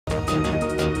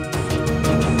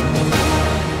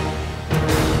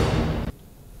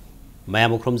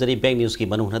Mayam Krumzari Bank News ki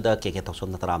Manung Hunda Keke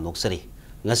Thokchom Nataram Noksari.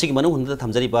 Ngasi ki Manung Hunda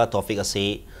Thamjari ba topic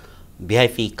ase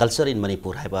BIF culture in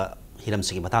Manipur haiba hiram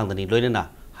sigi matang dani loinana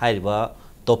haiba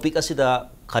topic asida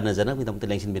khana jana mi tamte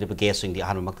lengsin bire guest sing di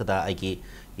ahan makta aigi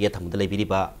ye thamda lebiri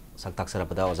ba saktak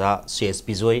sarabada oza CS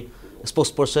Bijoy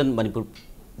Spokesperson Manipur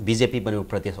BJP Manipur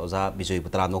Pradesh oza Bijoy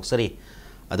Patra Noksari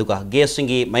aduka guest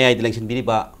singi mayai di lengsin biri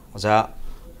ba oza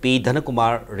P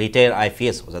Dhanakumar retired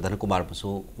IPS oza Dhanakumar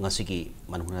pusu ngasi ki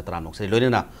Manung Hunda Tara Noksari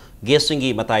loinana guest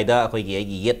singi mataida akoi gi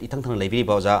aigi yet ithang thang lebiri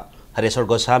ba oza Hareshwar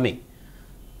Goswami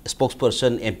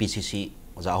Spokesperson MPCC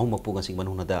oza ahum makpu ngasing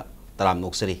Manung Hunda Tara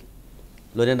Noksari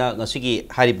loinana ngasi ki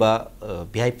hariba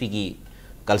BIP gi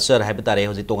culture haibitare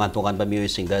hoji tongan ba mioi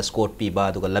singda escort pi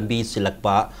ba duga lambi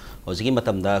silakpa hoji ki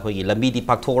matamda khoi gi lambi di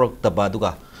pakthok taba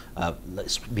duga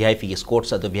VIP gi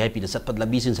escorts ado VIP da satpat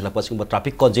lambi sin silakpa sing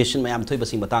traffic congestion mayam thoi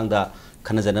basing matangda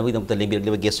khana janabi dam ta lembi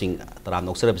leba gesing Tara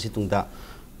Noksari basi tungda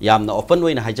yamna open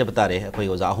way na haja batare khoi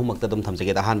oza ahum makta dum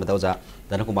thamjage da han bata oza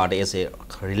Dhanakumar de ese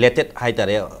related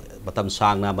haitare batam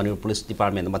sangna Manipur Police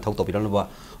Department ma thok topiran ba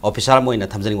officer moina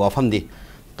thamjani wafam di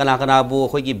kana bu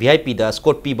khoi gi VIP da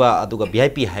escort pi ba aduga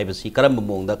VIP haibasi karam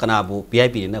mong da kana bu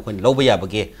VIP na khoi loba ya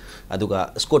bage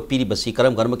aduga escort pi basi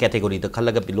karam category da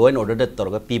khalaga law and order da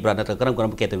torga pi bra na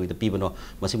karam category da pi bano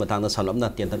masi matang da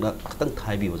salamna tian tang khatang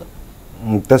thai bi oza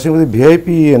tasing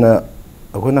VIP na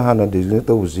akona hana designate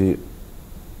to usi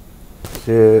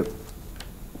se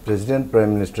President,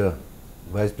 Prime Minister,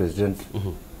 Vice President,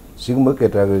 sigma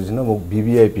categories na mo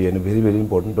BVIP and a very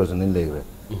important person in Lagos.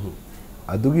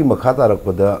 Adugi makata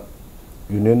rakpada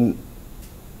Union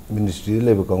Ministry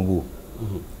level kangbu.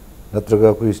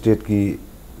 Natraga koi state ki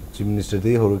chief minister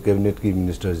de or cabinet ki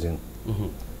minister jing.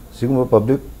 Sigma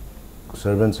public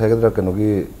servants hagadra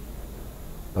kanogi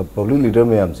public leader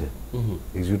में हमसे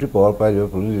executive power पाए जो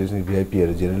public relation VIP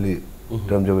है generally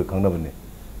term जो कहना बने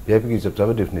VIP की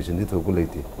सबसे definition दी थोको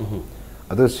लेती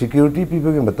अतः security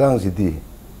people के मतंग सिद्धि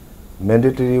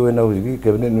mandatory वे ना होगी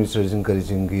cabinet administration करी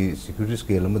चिंगी security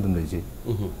scale में तुम लेजी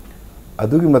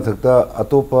अदू की मतकता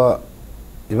अतोपा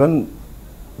even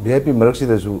VIP मरक सी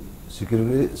दसु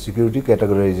security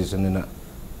categorization है ना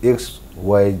X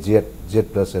Y Z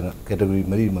plus है ना category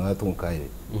मरी मंगा तुम खाए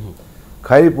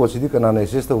खाई पोसिदी कनाना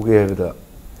एसेस तो गए है बता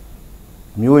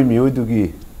मियोई दुगी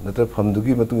नतर फम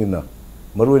दुगी मतुंगी ना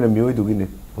मरुई ना मियोई दुगी ने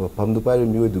फम दुपारी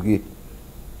मियोई दुगी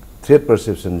threat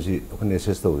perception जी अपने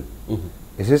एसेस तो हुई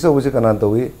एसेस तो उसे कनाना तो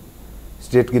हुई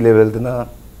स्टेट की लेवल तना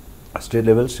state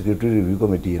level security review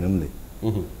committee है नमले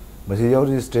मसे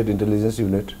यार स्टेट इंटेलिजेंस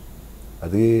यूनिट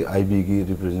अदगी IB की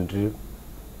रिप्रेजेंटेटिव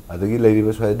अदगी लेडी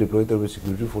बस वाले डिप्लॉय तो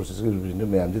सिक्योरिटी फोर्सेस की रिप्रेजेंटेटिव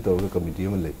में आमजी तो कमेटी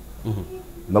में ले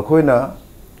मकोई ना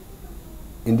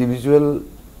individual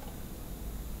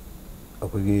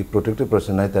अकोगी protected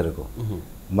person है तारे को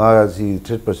माँ सी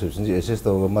threat perception जी assess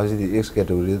तो माँ सी X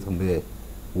category तो थम्बे है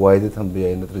Y तो थम्बे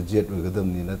है नत्र Z वगैरह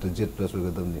नहीं नत्र Z plus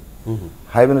वगैरह नहीं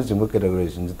high में ना जिम्मे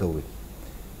categorization जी तो हुए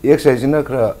X ऐसी ना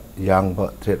खरा yang बा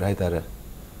threat है तारे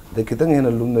दे कितने हैं ना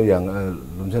लुम ना yang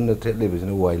लुम से ना threat लेवल से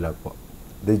ना Y लाग पा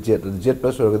दे Z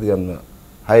plus वगैरह याम ना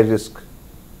high risk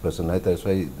person है तारे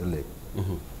स्वाई ले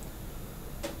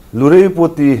लुरे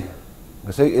पोती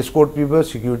Say escort people,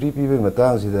 security people,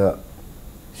 matang sida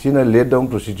sina laid down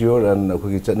procedure and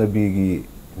akogi chana bigi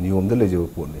niyom da leje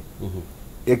pone.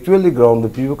 Actually ground the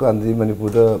people kan di Manipur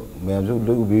da mayam jo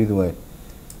loy ubi dumai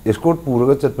escort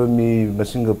pura ka chatpa mi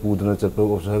masinga pudna chatpa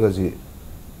officer ka ji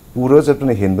pura chatpa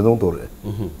ne hen badong tore.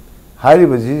 Hari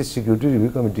baji security review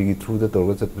committee ki through the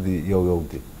torga chatpa di yaw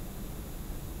di.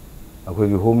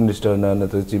 Akogi home minister na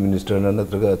natra chief minister na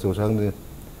natra ka chosang de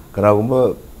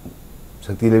kanagumba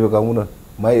sakti level kamu na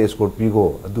mai escort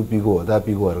pigo adu pigo ada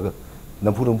pigo arga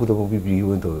nampur to ko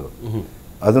pigo into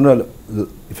aduna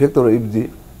effector ibdi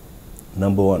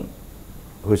number 1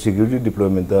 ko security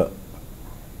deployment da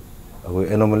ko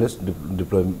anomalous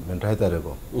deployment hai tare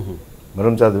ko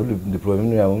maram cha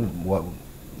deployment yam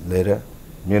lera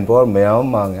manpower mayam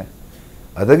mange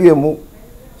adagi amu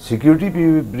security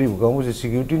pi ko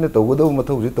security na to do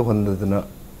mathau ji to handana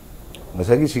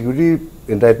Masaki security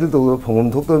entitled to Pongum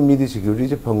Tokto media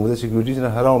security, Ponga security and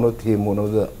Harano team, one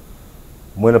of the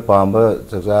Mona Pamba,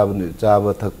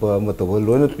 Java, Takpa, Matabo,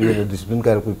 Lona P, discipline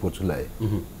character Portulai.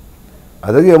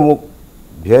 Other Yamu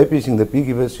VIP in the peak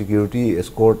security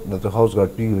escort, not the house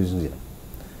guard peak vision.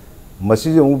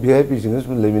 Masija VIP singers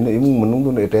will live in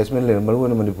Manung attachment and Maru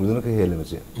and Manipur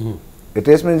Helmets.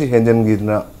 Attachment is Henjan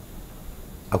Gidna.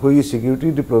 Akoi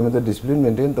security deployment discipline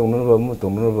maintained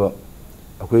Tonova.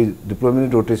 अकोई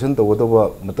deployment rotation तो वो तो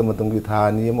मतलब की था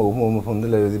नहीं है मैं फंडे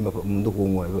ले रही मैं तो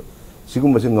कौन है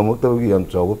सिकुम मशीन गमक तो भी हम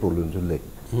चाहो प्रॉब्लम चल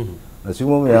रही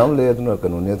सिकुम में हम ले तो ना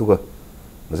कानूनी तो का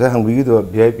Masa hangbigi do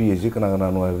VIP is kana kana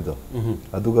no habido.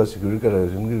 Aduga security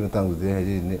consideration gi matang de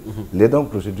haji ne lay down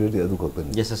procedure di adu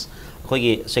kokten. Yes,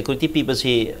 khoi security people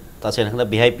si ta sen hangna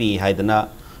VIP haidana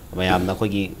mayam na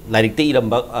khoi lairik te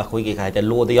iramba khoi ge khai ta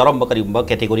law de yaramba karibamba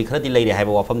category khara di leire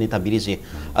haiba wafam ni thabiri si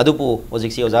adupu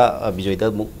ojik si oja Bijoy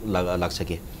da muk lag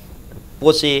sake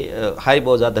poche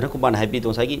haibo oja Dhanakumar haibi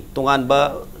to sagi tongan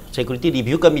ba security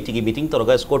review committee ki meeting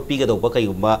toraga scope pi ga do ba kai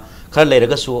gumba khar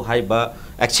leiraga su haiba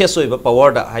access oi ba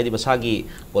power da haidi basagi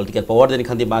political power da ni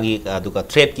khandi magi aduka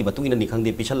threat ki matung ina ni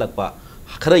khandi pishalakpa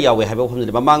khara yawe haiba phom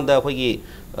de mamang da khoi gi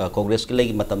Congress ki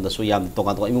legi matam da su yam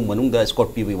tonga tonga imung manung da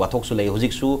scope pi wathok su lei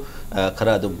hojik su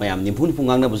khara du mayam nimphun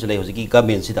pungang na bu su lei hojik ki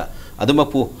government sida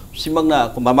adumapu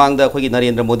simangna mamang da khoi gi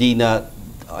Narendra Modi na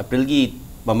April gi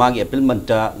Mamagi April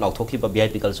Manta, Lautoki,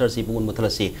 VIP culture, Sipun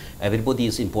Mutalasi, everybody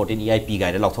is important EIP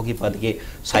guide, Lautoki, Padike,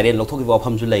 Siren, Lautoki,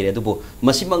 Hamzulay, Dubo,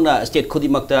 Masimanga, State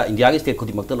Kodimakta, India State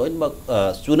Kodimakta,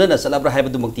 Sunan, Salabra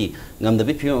Habadumati, Nam the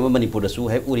Bipi Manipur, Su,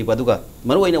 have Uri Baduga,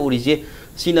 Maruina Urije,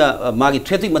 Sina Magi,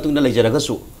 Treating Matuna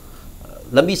Lejaragasu.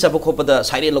 Lambi Sapokopa, the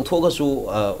Siren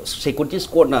Lautogasu, security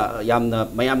squad, Yamna,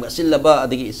 Mayam Silaba,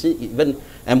 even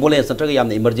ambulance,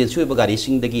 Yam, emergency bagari,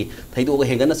 sing the Gi, Taido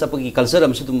Hegana Sapaki,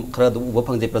 Kalsaram Sutum Kradu,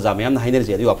 Wapang de Prazamiam, Hines,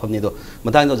 you are from Nido,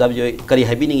 Matano Zabio, Kari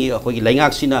Habini,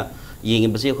 Langaxina, Ying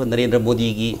Embassy, Narendra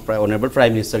Modi, Honorable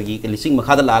Prime Minister, Lising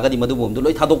Makada Laga, the Madum, the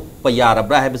Loitado Payara,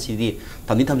 Brahab,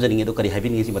 Tamitam Zanido, Kari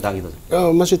Habini, Matangi.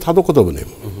 Masi Tadokotone.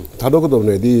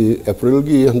 Tadokotone, the April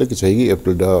Gi and the Kisagi,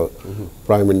 April the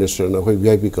Prime Minister, and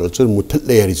VIP culture,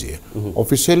 Mutlay.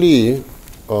 Officially,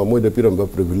 more the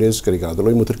pyramid privilege, Karika, the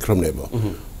Loy Mutter Crum Neighbor.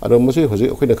 I don't must say,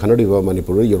 okay, the Canada,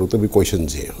 Manipur, Yorota be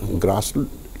questions here, grass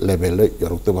level,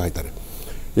 Yorota Viter.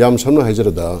 Yam Sana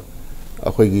Hazarda,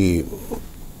 Akogi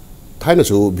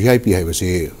Tainasu, VIP, I will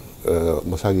say,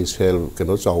 Masagi cell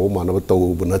cannot saw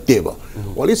Manavato Bunateva.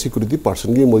 Only security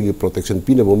person game will protection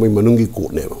pin about my Manungi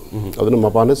court never. Other than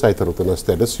Mapana Saitharotana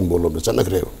status symbol of the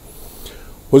Sanagrave.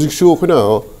 Was it sure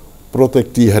now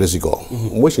protect the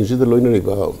Hareshwar? Washing the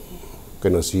Loina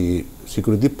can see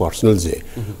security personal say,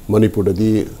 Manipur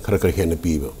the Karakahana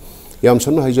people. Yam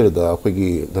Sana Hazarda,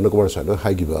 Peggy, Dhanakumar Sada,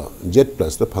 Hagiba, Jet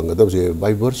plus the Pangada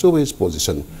by virtue of his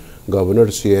position, Governor,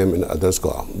 CM, and others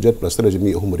go, Jet plus the regime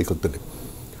Humari.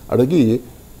 Adagi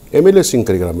MLA sing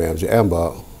kariga mayamse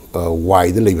amba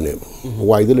wide level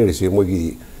wide level se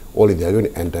mogi all India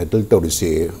entitled to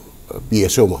say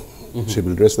PSO ma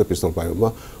civil dress the pistol pa ma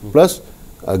plus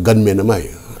gunmen ma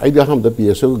ai da ham the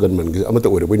PSO gunmen gi amata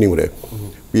ore winning re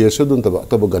PSO dun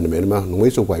taba gunmen ma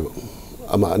ngoi so pa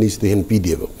ama ani ste hen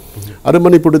PD ba ada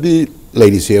Manipur di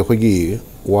lady se khogi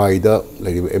wide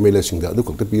lady MLA sing da du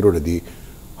ko te piro di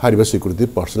Hariba security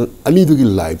person, Ali do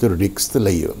live the risks the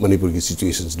lay Manipur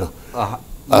situations now.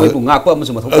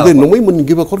 Then no way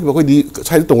give a copy of the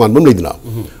side to one Mumlina.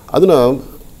 I don't know,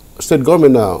 state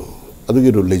government now, I do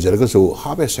get leisure, so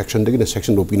have a section taking a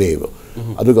section of Pineva.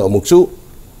 I do go Muksu,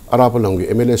 Arapalong,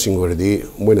 MLS already,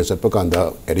 when it's a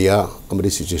Pakanda area, comedy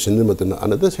situation, but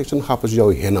another section half a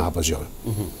joy, henna half a joy.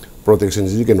 Protection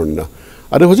is you can only now.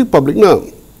 I don't know public now.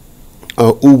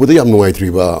 Over the Yamno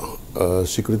Triba.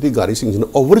 Security guards in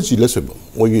overzealous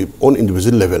on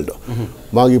individual level.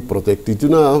 Magi protected to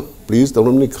now, please don't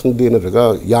only come in a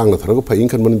young Throgo paying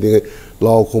command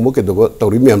law homework at the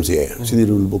Taurimiamse, city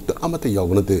rule book, the Amata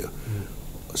Yavanate.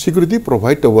 Security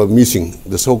provide our missing,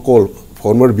 the so called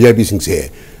former VIP say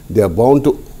they are bound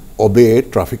to obey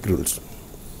traffic rules.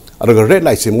 Araga red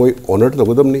lights honor the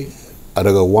Gudamni,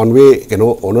 Araga one way,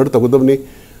 honor the Gudamni.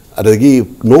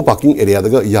 Adagi no parking area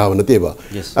daga yawana teba.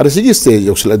 Yes. Adasigi stage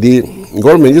yoksla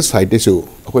government side issue.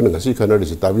 Ako nangasi kana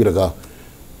disi tabi raga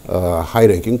high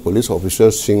ranking police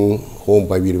officers sing home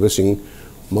by reversing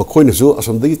makoy nasu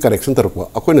asamdagi correction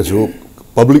tarpa. Ako nasu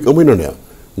public amino niya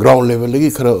ground level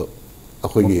lagi kara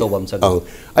ako gi.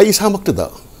 Ay isamak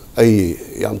tada ay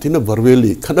yam tina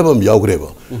verbally kana bam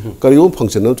yawgreba. Kariyo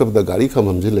function na chapda gari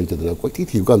kamamje lagi tada ko ti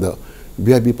kanda.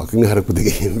 VIP parking harap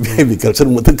putih, VIP culture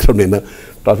muter kerana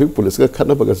traffic police ka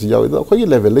karena bagai sejauh itu, aku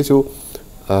level itu,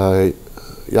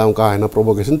 yang kah na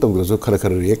provocation tu kita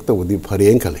kara react tu di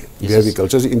varian kali. VIP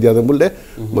culture si India tu boleh,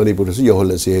 Manipur si jauh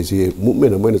si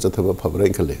movement nama ini cakap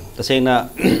varian kali. Tapi na,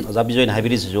 Bijoy na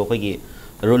hybrid sejauh kaki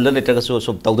rural letter ka so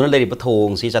tahu dona lagi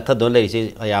betul, si cakap dona lagi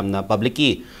si ayam na public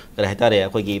ki kerana itu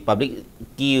aku ki public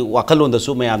ki wakal lon tu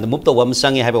so ayam na move tu wam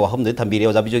sangi hai waham tu thambi reo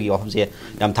Bijoy ki waham si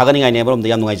ayam thaga ni ngai ni barom tu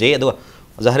ayam ngai jaya tu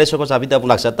ओजा हरेश्वर गोस्वामी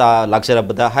दा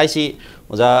लाक्सरबदा HiAce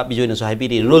ओजा Bijoy नसु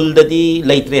हाइबिरी rule ददी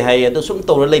लेत्रे हाय अदो सुम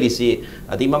तौर लेरिसी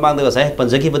अदि ममांग दा साइ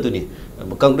पंजगी बदुनी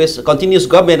Congress continuous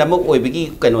government अमक ओइबिगी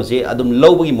कैनोसी अदुम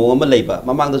लौबगी मो अमा लेबा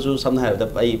ममांग दसु समना हायदा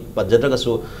आई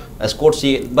पंजद्रगसु एस्कोर्ट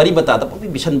सी बरी बता दा पबि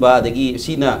बिशनबा अदगी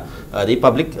सीना अदि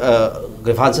पब्लिक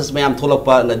ग्रीवांसेस मयाम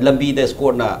थोलकपा लंबी दा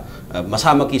एस्कोर्ट ना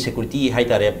मसामकी सिक्योरिटी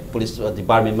हाइतारे पुलिस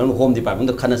डिपार्टमेंट मन होम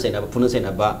डिपार्टमेंट खना सेना फुना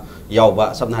सेना बा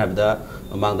यावबा समना हायदा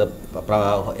ममांग दा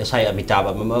एसआई अमिताभ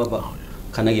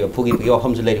खनगी फुगी फुगी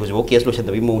हम से लेरी हो केस लोशन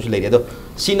दबी मोंग से लेरी अदो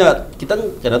सीना कितन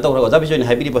जना तौर ओजा बिजोय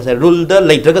हाइबिरी बस रूल द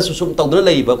लेत्रगा सुसुम तौदना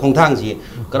लेरीबा खोंथांग जी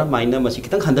करम माइना मसी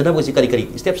कितन खंदना बसी करी करी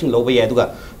स्टेप सिंग लौबा याय दुगा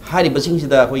हारि बसिंग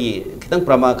सिदा कोई कितन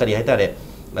प्रमा करी हाइतारे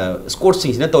स्कोर्ट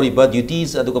सिंग सिना तौरीबा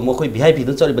ड्यूटीज अदुगा मोखोय वीआईपी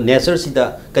दन चौरीबा नेचर सिदा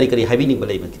करी करी हाइबिनी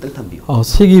बलेबा कितन थंबियो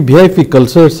सिगी वीआईपी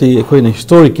कल्चर से कोई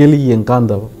हिस्टोरिकली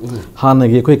यंकांदा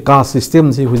हानगे कोई कास्ट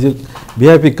सिस्टम से हुजिक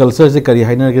वीआईपी कल्चर से करी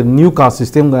हाइना के न्यू कास्ट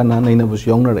सिस्टम गा ना नैना बस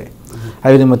योंगनरे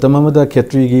हाइबे मतम अमदा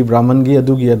खेत्री की ब्राह्मण की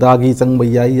अदुगी अदागी चंग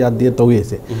याई यादे तौये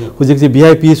से हुजिक से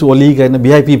वीआईपी ओली गाइना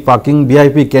VIP parking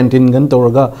VIP canteen gun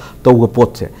तौरगा तौगा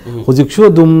pot से हुजिक सु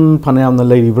दुम फनायामना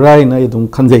लेरिब्राइना दुम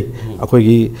खंजै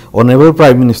अखोगी ऑनरेबल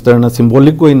प्राइम मिनिस्टर ना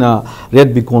symbolic Koyna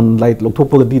red Beacon light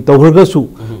लोकथोपगदी तौरगसु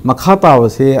मखा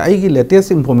तावसे आइगी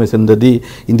लेटेस्ट इंफॉर्मेशन ददी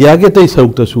इंडिया के तै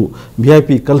सरुक्तसु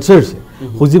वीआईपी कल्चर से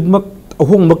हुजिक मक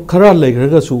अहोंग खरा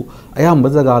लेखरगसु अयाम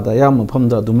जगह अयाम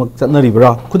मफमदा दुमक चतनरिब्रा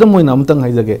खुदम ओइना अमतंग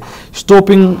हाइजगे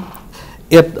स्टॉपिंग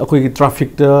एट अखोई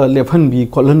ट्रैफिक लेफनबी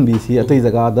खोलनबी सी अतै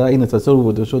जगह अइना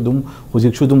चचरुबदसु दुम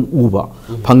हुजिकसु दुम उबा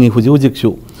फंगी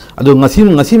हुजिकसु अदो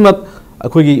ngasimak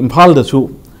अखोई इम्फाल दसु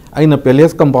अइना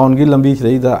पैलेस कंपाउंड की लंबी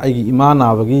सिदैदा अइगी इमा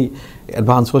नाबगी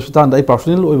एडवांस हॉस्पिटल दा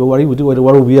पर्सनल ओइबा वारी बुदी ओइदा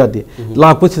वारू बियादे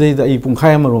लाख सिदैदा अइ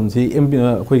पुंखाय अमरोम सी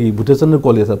अखोई बुद्धचंद्र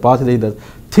कॉलेज पास सिदैदा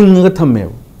थिंगगा थम्मे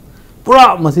पूरा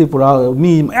मसी पूरा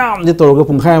मी मैम जे तौर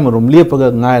पुंखाय अमरोम लेपगा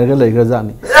गायरगा लेग्रा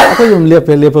जानी अखोयम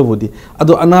लेपे लेपबुदी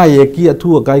अदो अनाये की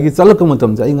अथु अकाई की चलक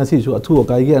मतम जा इंगसी सु अथु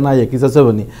अकाई की अनाये की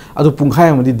चचबनी अदो पुंखाय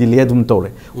अमदी दिले अदुम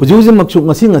तौरे हुजु मक्सु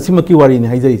ngasi मकी वारी नि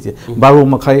हाइजैसे बारो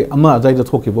मखाय अमा अजाइदा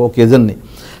थोकिबो ओकेजन नि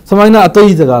समाइना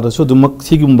अतई जगह दसु दुमक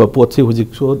सिगुम्बा पोट से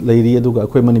हुजिक सो लेरी अदुगा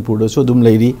अखोय मणिपुर दसु दुम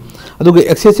लेरी अदुगा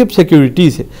एक्सेसिव सिक्योरिटी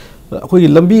से अखोई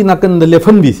लंबी नाकन द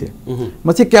लेफन भी से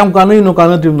मसे क्याम कानो नो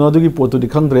कानो ड्रीम नो अदुगी पोटो दि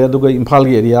खंगरे अदुगा इम्फाल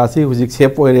की एरिया से हुजिक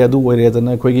सेफ ओइरे अदु ओइरे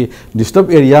जना अखोई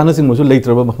डिस्टर्ब एरिया न सिंग मसु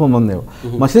लेत्रबा मफम मने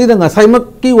मसे द ngसाइमक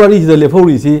की वारी द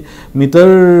लेफौरी सी मीटर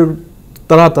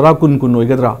तरा तरा कुन कुन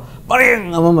ओइगद्रा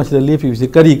परेंग अमा मसे लेफि से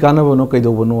करी कानबो no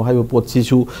कैदोबो no हाइबो pot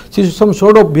Sissu some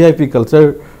sort of VIP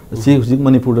culture सी हुजिक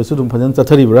मणिपुर दसु दुम फजन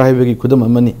चथरिब्रा हाइबेगी खुदम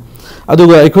अमनी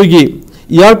अदुगा अखोई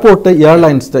एयरपोर्ट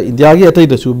एयरलाइंस इंडिया की अतई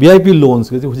दसु वीआईपी लोन्स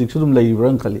के हुजिक सुदुम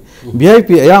लेइब्रन खली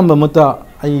वीआईपी अयाम मता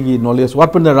आइगी नॉलेज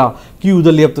वाटपनरा क्यू द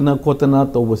लेप्तना कोतना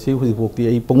तौबसी हुजिक पोक्ति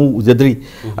आई पंगु उजद्री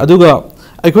अदुगा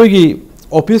अखोईगी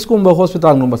ऑफिस कुंबा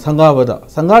हॉस्पिटल नुबा संगाबदा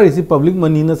संगारिसी पब्लिक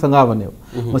मनी न संगाबने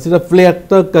मसिदा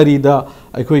फ्लैट करीदा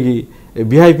अखोईगी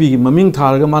वीआईपी की ममिंग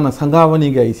थारगा माना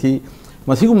संगाबनी गाइसी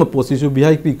मसिगुम पोसिसु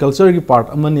वीआईपी कल्चर की पार्ट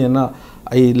अमनी ना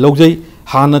आई लौजै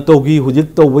हाना तौगी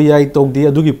हुजिक तौबा याई तौदी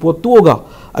अदुगी पोतोगा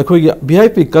अखोई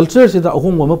वीआईपी कल्चर से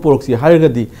अहोंग अमा पोरक्सी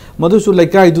हायरगदी मदुसु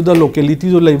लैकाई दुदा लोकेलिटी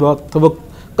जो लेबा थबक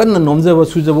कन्ना नोमजब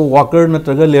सुजब वाकर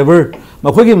नत्रगा लेबर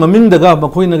मखोगी ममिंगदगा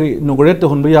मखोइना इनोग्रेट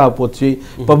होनबा या पोची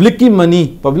पब्लिक की मनी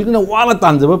पब्लिक ना वाला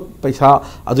तांजब पैसा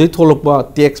अदुई थोलकपा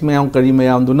टैक्स मयाम करी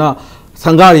मयाम दुना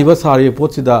संगारिबा सारे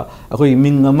पोचिदा अखोई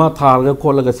मिंग अमा थारगा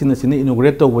खोलगा सिना सिना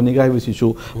इनोग्रेट तौबनी गाइबो Sissu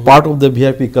part of the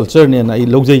VIP culture ने ना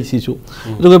लौजै सिसु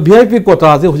दुगा वीआईपी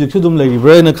कोटा जे हुजिक सुदुम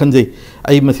लेरिब्रा ना खंजै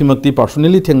आई मसिमक्ति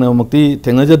पर्सनली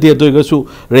थेंगनजदे दोइगसु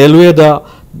रेलवे दा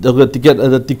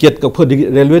ticket cup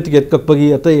railway ticket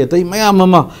कपगी अतई ma'am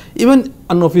अमा इवन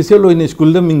अनऑफिशियल ओइने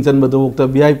स्कूल दा मिंग चनबदोक्ता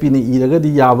वीआईपी ने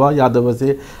इरगदी याबा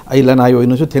यादबसे आई लनाय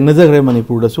ओइनसु थेंगनजगरे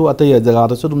मणिपुर दसु अतई जगह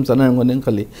दसु दुम चनरंगने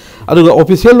खली अदुगा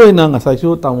ऑफिशियल ओइना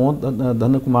ngसाइसु तामो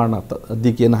धनकुमार ना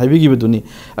डीके ना हाइबिगिबदुनी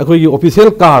अखोई ऑफिशियल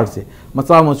कार से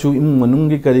मचा मचु इमुंग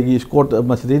मनुंगी करिगी स्कोट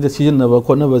मसिदे सिजनबा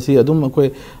खोनबसी अदुम अखोई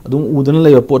अदुम उदन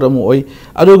लेबा पोट अमो ओइ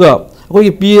अदुगा अखोई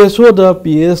पीएसओ दा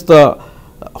पीएस दा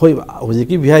होई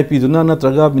होजिकी वीआईपी दुना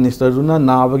नत्रगा मिनिस्टर दुना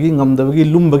नाबगी ngमदबगी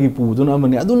लुमबगी पुदुना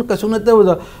अमने अदुन कसु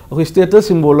नतबदा अखोई स्टेटस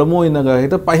सिंबल अमो इनगा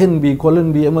हेता पाहनबी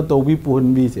खोलनबी अमा तौबी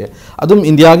पुहनबी से अदुम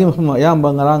इंडिया की मफम अयाम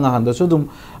ngara हांदसु दुम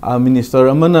मिनिस्टर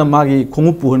अमना मागी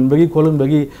खोंगु पुहनबगी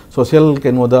खोलनबगी सोशल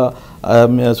केनोदा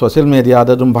सोशल मीडिया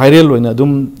दा दुम वायरल होइना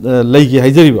दुम लैगी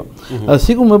हाइजरिबा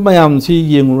सिगुम मयाम सि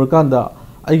येंगुरकांदा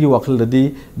आइगी वाखलददी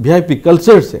वीआईपी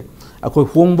कल्चर से अखोई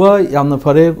होंबा यामना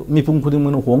फरे मिपुम खुदिंग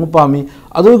मन होंग पामी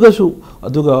अदुगसु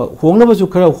अदुगा होंगनबसु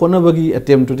खरा होनबगी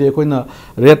अटेम्प्ट तुदे अखोइना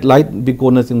रेड लाइट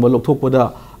बिकोना सिंबल लोथोपदा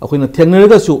अखोइना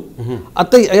थेंगनरगसु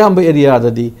अतै अयाम एरिया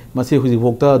ददी मसे हुजि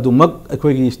भोक्ता दुमक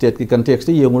अखोइगी स्टेट की कंटेक्स्ट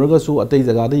येंगुरगसु अतै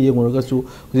जगह दा येंगुरगसु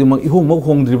हुजि मक इहों मक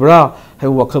होंद्रिब्रा है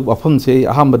वफम से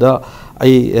अहमदा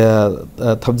आई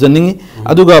थबजनिंग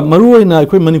अदुगा मरुइना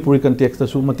अखोइ मणिपुरी कंटेक्स्ट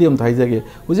सु मतियम थाइजगे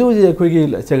हुजि हुजि अखोइगी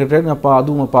सेक्रेटरी ना पा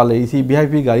अदु मपा लेसी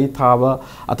वीआईपी गाड़ी थाबा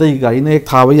अतै गाड़ी ने एक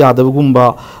थाबा यादबगुंबा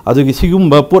अदुगी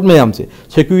सिगुंबा पोट मयाम से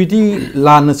सिक्योरिटी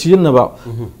लान सिजनबा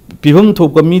पीभम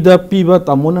थोकमीदा पीबा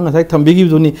तामोना ngasai thambigi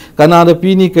duni kanada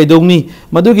pini kaidongni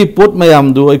madugi pot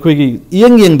mayam du akhoi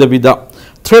yeng dabida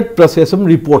threat processum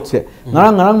report se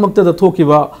ngarang makta da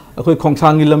thokiba akhoi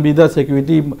khongsangi lambi da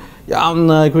security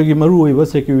yamna akhoi maru oiba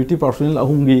security personnel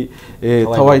ahungi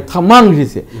thawai thamang ri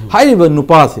se haiba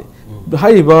nupa se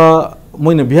haiba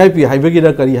Moina VIP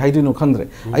हाइबगीरा करी हाइदिनो खंद्रे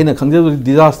आइना खंजे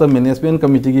disaster management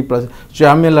committee की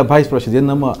chairman ला vice president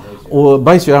नमा ओ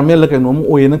vice chairman ला कनो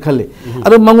ओयना खले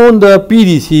अदो मंगोन the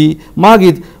PDC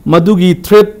मागी मदुगी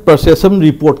threat प्रोसेसम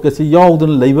report कसी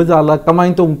यावदन लैबा जाला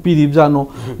कमाइन तो पीडीब जानो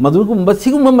मदुगुम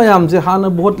बसिगुम मयाम से हाना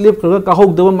बहुत लेप खगा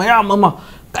काहोगदब मयाम अमा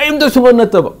कायम तो सुबन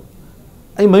नतब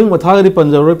आई मयुं मथागरी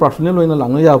पंजरोय पर्सनल ओइना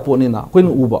लांग या पोनिना कोइन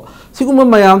उबा सिगुम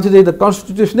मयाम से द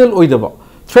कॉन्स्टिट्यूशनल ओइदबा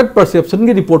थ्रेट परसेप्शन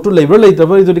की रिपोर्ट लेबर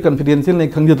लेतब इदुदी कॉन्फिडेंशियल नहीं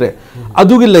खंगद्रे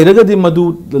अदुगी लेरगदी मदु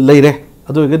लेरे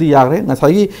अदुगदी यागरे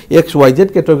नसागी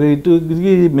XYZ कैटेगरी टू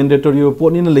की मैंडेटरी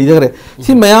रिपोर्ट नि लेजगरे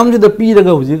सी मयाम जे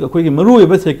पीरगा हुजी अखोई मरु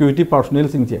एबा सिक्योरिटी पर्सनल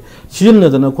सिंचे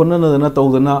सिनदना कोननदना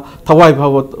तौदना थवाई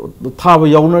भाव थाब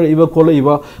याउनर इबा खोल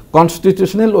इबा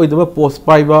कॉन्स्टिट्यूशनल ओइदबा पोस्ट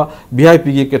पाइबा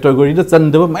वीआईपी की कैटेगरी द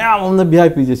चंदबा मयाम न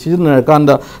वीआईपी जे सिजनर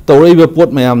कांदा तौरइबा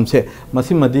पोट मयाम से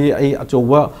मसी मदी आई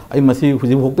अचौबा आई मसी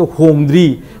हुजी भोक्तो होमद्री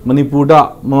मणिपुरदा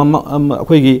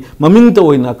अखोई ममिंग तो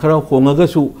ओइना खरा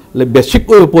होंगगसु ले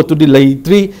बेसिक ओइ पोतुदी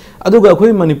लेत्री अदुगा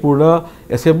अखोई मणिपुरदा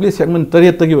असेंबली सेगमेंट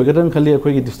तरेत तगी ओगदन खली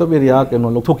अखोई डिस्टर्ब एरिया केनो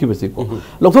लोथोकी बसी को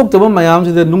लोथोक्तबा मयाम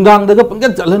से नुंगांग दगा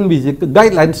पंगत चलन बिजे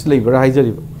गाइडलाइंस लेबर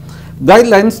हाइजरिबा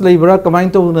गाइडलाइंस लेबर कमाइन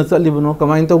तो न चलिबनो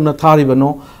कमाइन तो न थारिबनो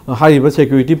हाइबा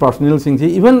सिक्योरिटी पर्सनल सिंगसी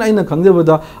इवन आइना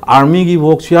खंगजबदा आर्मी की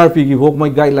वोक सीआरपी की वोक मै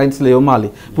गाइडलाइंस लेयो माली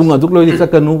पुंग अदुक लोइ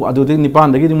चकनु अदुदे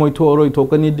निपान दगी मोइ थोरोइ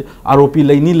थोकनी आरोपी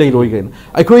लेनी लेरोइ गेन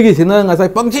अखोई गी सिना ngasai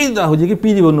pangchi da hoji ki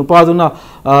piribo nupa duna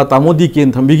tamodi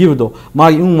ken thambigi bodo ma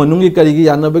ung manungi kari gi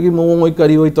yanabagi mong oi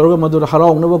kari oi toroga madura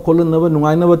haraung na ba kholan na ba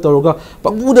nungai na ba toroga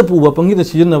pangbuda puba pangi da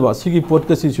season na ba sigi pot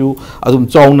ka sisu adum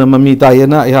chawna mami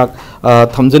tayena ya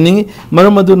thamjani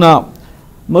maramaduna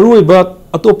maruiba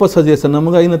atopa suggestion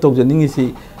amaga ina tawjaningi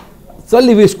si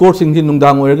चलिबे score सिंग जी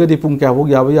नुंगदांग ओरगदि पुंग क्या हो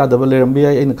याबा यादबा लेरमबे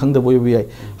याय इन खंगदबो यबे याय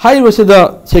high बसेदा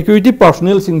security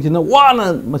personal सिंग जिना वाना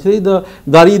मसेदा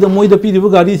गाड़ी the मोइदा पीदिबो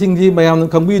गाड़ी सिंग जी मयाम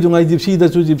खंगबि दुंगाई Gypsy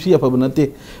the सु Gypsy अफब नते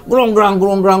ग्रोंग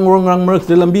मरक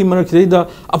से लंबी मरक से द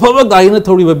अफब गाड़ी न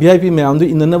थोड़ीबा वीआईपी मयाम दु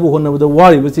इननबो होनबदा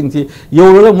वारिबो सिंग जी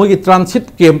योरगा मोइगी ट्रांसिट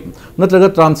कैंप नत्रगा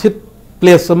ट्रांसिट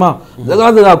प्लेस जगह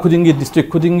जगह खुदिंगी डिस्ट्रिक्ट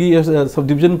खुदिंगी सब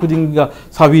डिविजन खुदिंगी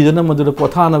साबीजना मदुर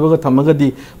पोथानबगा थमगदी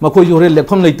मखोइ होरे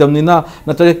लेखम लेतमनिना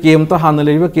नत्र केम ता हाना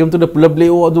लेबा केम तो पुलब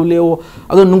लेओ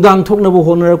अदु नुंगांग थोकनबो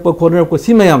होनरप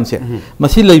सि मयाम से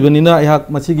मसी लेबनिना या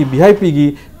मसी की वीआईपी की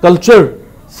कल्चर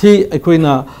सी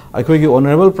अखोइना अखोइगी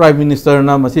ऑनरेबल प्राइम मिनिस्टर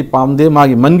ना मसी पामदे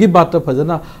मागी मनगी बात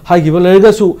फजना हाइगिबा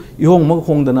लेरगसु इहोंग मक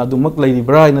होंगदना दुमक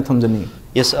लेरिब्रा इन थमजनी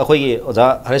यस अखोइगी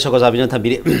ओजा हरेश्वर गोस्वामी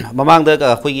थबिरे ममांग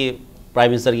दा अखोइगी प्राइम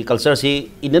मिनिस्टर की कल्चर से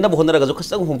इनना होनरगजु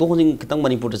खतंग होंथों होंजिंग खतंग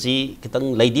मणिपुर से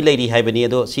खतंग लेरी हाइबनी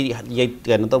अदो सी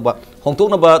कनो तब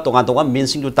होंथोंनब तोगान तोगान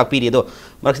मीनसिंग ताकपीरी अदो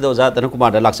मरखद ओजा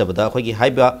धनकुमार लाक्सबदा अखोइगी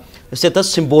हाइबा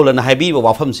स्टेटस सिंबल अन हाइबी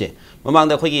वाफम से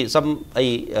ममांग अखोइगी सम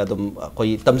आई अदम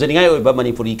अखोइ तमजनिंगाय ओइबा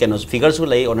मणिपुरी कनो फिगर सु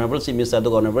लै ऑनरेबल चीफ मिनिस्टर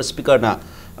अदो ऑनरेबल स्पीकर ना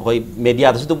अखोइ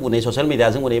मीडिया दसु उनै सोशल मीडिया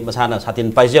जंग उनै मसाना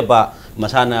सातिन पाइजबा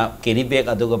मसाना कैरी बैग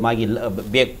अदुगा मागी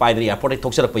बैग पाइदरी एयरपोर्ट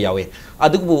थोक्सरप यावे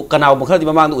अदुबु कनाव मखरदि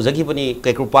ममांग उजगिबनी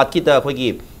कैक्रुपात की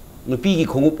अखोइगी नुपी की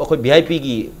खोंगुप अखोइ वीआईपी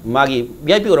की मागी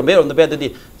वीआईपी ओरमे ओरम दबे अदुदि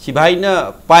सिभाइना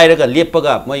पाइरगा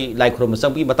लेपगा मै लाइखरोम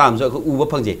संपी मताम जो उबा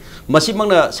फंगजे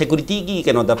मसिमंगना सिक्योरिटी की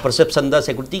कनो दा परसेप्शन दा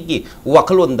सिक्योरिटी की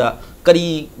वाखलोन दा करी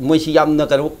मोइसि यामना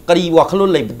करी वाखलोन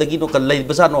लेबदगी नो कल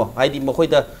लेबसानो हाइदि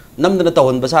मखोइदा नमदना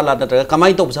तहन बसाला नत्र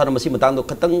कमाइ तो बसानो मसि मतांग दो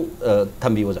खतंग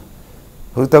थंबी वजा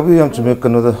हो तबु याम चुमे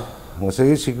कनो दा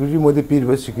ngase security mode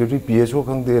piriba security PSO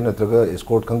khangde natraga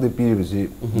escort khangde piribisi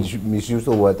misuse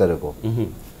to wa tara ko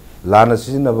lana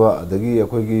sizinaba adagi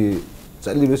akhoi gi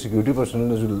chaliba security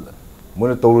personnel na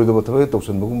mona tawru da bathabai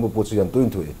tawsan bagum potsi yam toin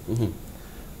thoe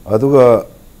aduga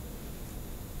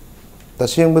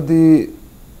taseng badi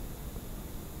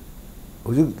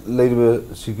hoji laiba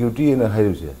security na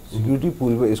hairuse security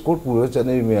puriba escort pura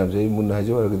chanai meyam jai mun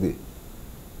haje waragadi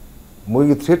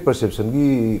मोगी threat perception की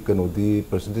कनोदी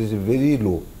percentage very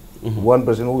low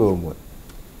 1% हो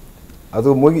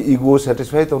गया मोगी इगो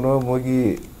satisfy तो ना मोगी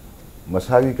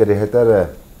masagi kare hetara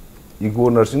ego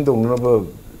nursing to na ba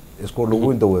escort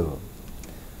logo into we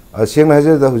a siang na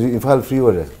haja da huji infal free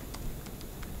ware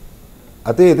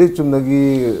ate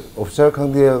chumnagi officer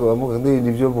khangde amu khangde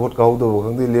individual vote ka do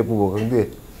khangde lepu khangde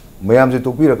mayam je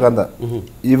topi rakanda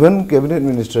even cabinet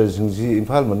minister singji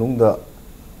infal manung da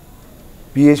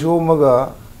PSO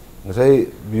maga ngasai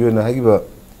biyo na hagiba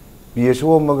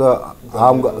PSO maga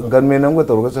am gunmen am ga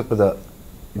torga chapda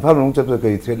infal manung chapda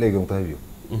kai threat le gong thai biyo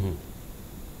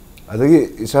adagi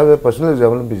isabe personal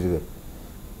example bijiga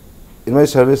in my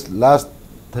service last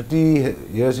 30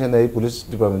 years in a police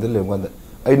department le ganda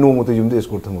I know what you do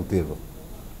escort tham hote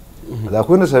ba da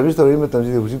khoi service to me tam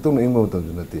ji husik to no tam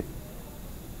ji nate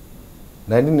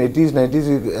 1980s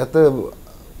 90s ata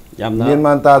yamna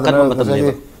Myanmar ta da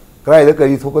krai da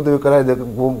kai thok da krai da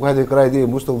bom khai da krai da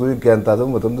mus to do kyan ta da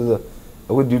matam da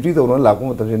ago duty to no la ko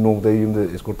matam ji no da yum da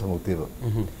escort tham hote ba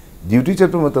duty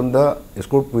chap matam da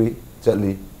escort pui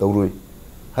chali tawrui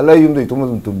hala yum da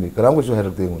tum tum ni karam ko su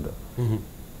harak te ngunda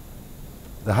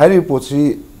da hari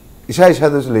pochi isa isa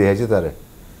da le ha ji tare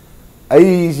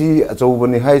ai ji achau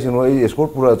bani hai sino ai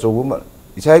escort pura achau ma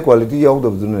isa quality yaw da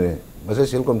du ne masa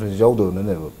sel kom thai yaw da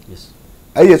ne ba yes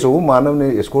ai achau manav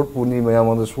ne escort puni mayam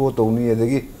on so to ni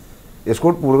adagi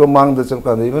escort pura ga mang da chal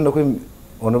ka da even khoi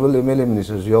honorable MLA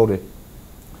minister yaw re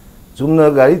chumna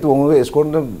gari tong ga escort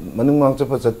na maning mang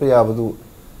chapa chat pa ya ba du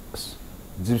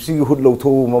gypsy hut lo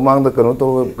tho mamang da kano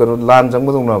to kano lan jang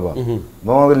ba dong na ba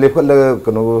mamang da lepkhat la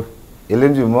kano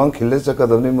LNG mamang khille chaka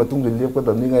da ni matung ji lepka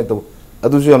da ni ngai to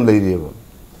adu ju am lai re ba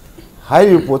high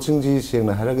reporting ji seng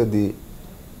na hara ga di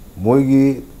moi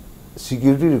gi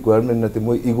security requirement na te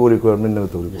moi ego requirement na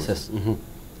to ri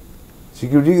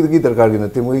security gi darkar gi na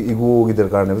te moi ego gi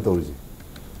darkar na to ri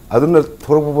adu na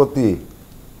thorok popoti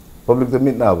public da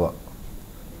mit na ba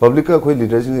public ka khoi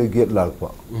leader ji get lak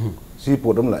pa si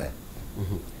podam la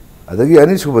adagi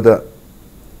ani subada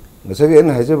ngasai en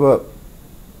haje ba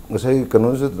ngasai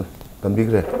kanon se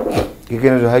tambigre ki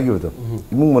kene jo hagi bodo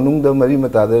imung manung da mari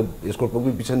mata da escort pok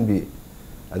pisan bi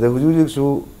ada huju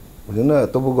su hujuna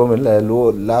to government la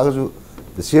lo la ju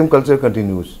the same culture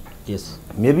continues yes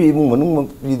maybe imung manung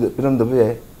pinam da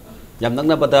be yam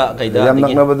nakna bada kaida yam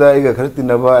nakna bada ai ga kharti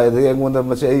na ba ai da ngon da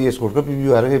ma se ai escort ka pi bi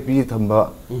har he pi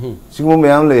thamba singo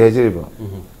mayam le haje ba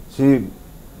si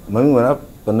manung na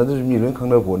panadu mi leng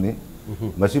khangna boni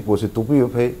masi pose topi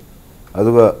phai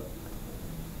aduga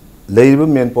leiba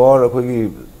men power akhoi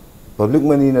public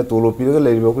money na tolo piraga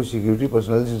leiba ko security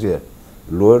personnel je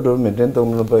lower door maintain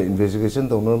tawna ba investigation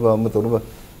tawna ba ma tawna ba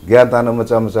gyan tana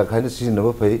macha macha khaina sin na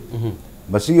ba phai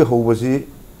masi ho basi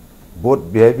both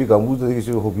VIP kambu da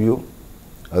ki hobiyo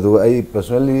adu ai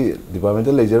personally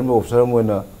departmental ledger ma officer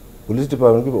moina police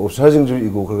department ki officer jing ju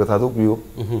ego kha tha dok biyo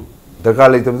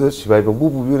darkar lai tab sibai bu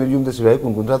bu biyo yum da sibai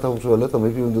kun kun tha tha so la tamai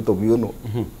bi undu to biyo no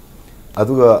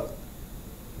aduga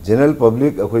general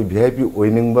public akhoi VIP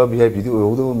oining ba VIP di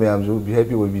oido mayam ju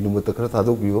VIP oi binu mata khara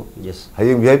thadok biyo yes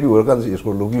hayeng VIP or kan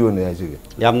escort logiyo ne haje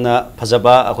yamna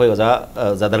phajaba akhoi oja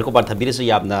zadar ko par thabiri su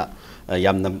yamna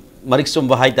marik sum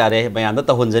ba hai tare mayam da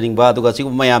tahonjaring ba aduga sigu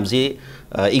mayam si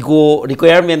ego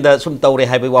requirement da sum tawre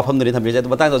hai bai wafam ni thamri ja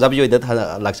batang da Bijoy da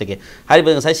laksake hai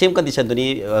ba sai same condition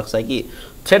duni sai ki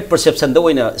threat perception da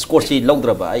oina score si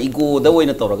logdra ba ego da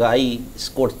oina tawraga ai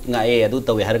score nga e adu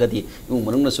tawe har ga di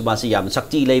manung na su ba si yam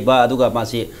sakti leiba aduga ma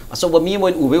si asoba mi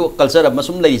moin ube culture ma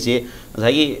sum lei se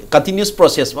sai ki continuous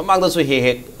process mamang da su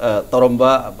he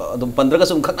tawramba adum 15 ga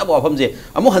sum khakna ba wafam je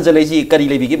amu hanjalei si kari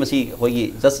leibi gi masi hoigi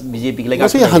just BJP lega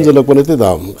masi hanjalak ponete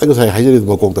da ai sai hajeri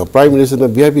ma kok ta prime minister na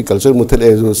VIP culture muthel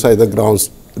e sai da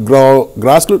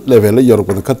grassroots level le yor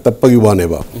ko khat tapagi bane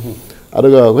ba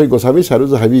aduga khoi Goswami saru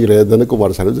habi gre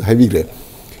Dhanakumar saru habi gre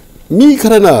mi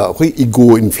kharana khoi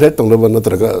ego inflate tong ba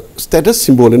natraga status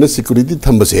symbol na security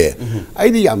thambase ai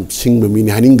di yam sing mi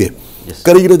ni haning de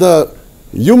kari gre da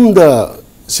yum da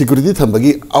security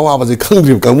thambagi awa ba je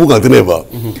khangri kamu ga tne ba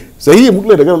sahi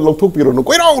mukle daga lokthok piro no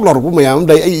koirau lor bu mayam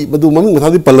dai ai madu maming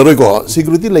mathadi pallaroi ko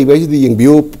security laibai ji di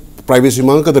yengbiu privacy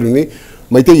mang ka darini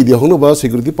maite idi hongno ba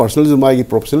security personnel mai gi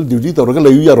professional duty tawraga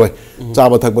layu yaroi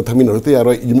chaba thakba thamin rate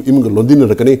yaroi imung londin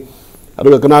rakani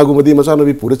aduga kana gu madi masana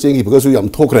bi pura chengi bagasu yam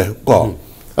thokre ko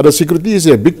ada security is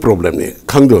a big problem ne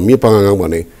khangdo mi pangang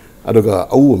bane aduga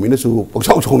au mi na su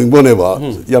paksau chongning bone ba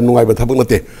yam nungai ba thabak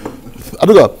nate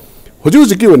aduga hoju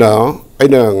jiki wana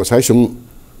aina ngasai sum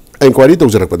inquiry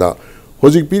tawjarakpada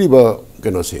hojik piri ba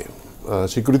keno se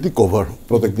security cover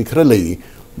protect dikhra lei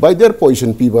by their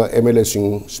position piba MLA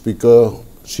sing speaker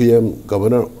CM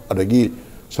governor adagi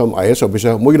some IS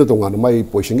officer moina tongan mai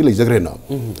position gi lejagrena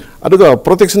aduga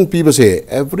protection piba se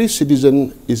every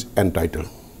citizen is entitled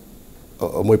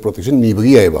moi protection ni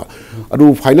bagi ai ba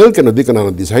adu final kana di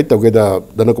kana decide tawgeda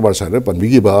Dhanakumar sir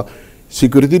panbigi ba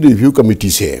security review committee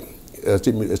se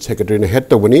secretary ne head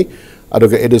tawani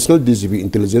aduga additional DGP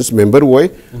intelligence member woi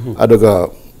aduga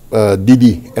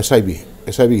DD SIB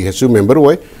hesu member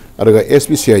woi aduga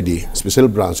SPCID special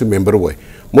branch member woi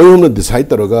moi hona decide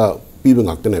taroga piba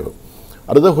ngakte ne ba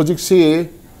aduga hojik se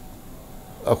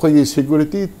akhoi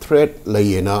security threat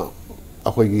layena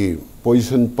akhoi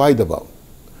position pai da ba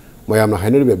mayam na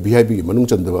hainer be VIP ki manung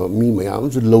chan da mi mayam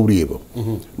su lowri ba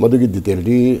madu ki detail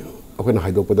di akhoi na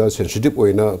haidok pada sensitive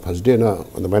oina first day na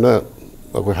andamana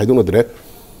akhoi haidok na dire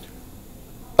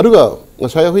aduga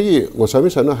ngasai akhoi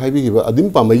Goswami sana haibi ki ba adim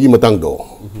pa mai matang do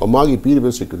amagi pi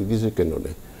be security se kenno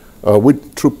ne with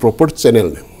through proper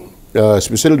channel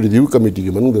special review committee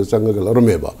ki manung da changa ga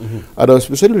lorme ba ada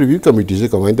special review committee se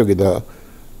kamai to kita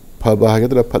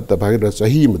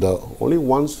only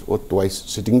once or twice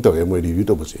sitting to a review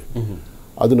to Basi.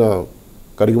 Aduna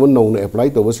Kariman known apply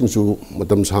to was into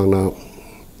Matam Sangna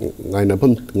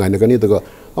Nainakani to go.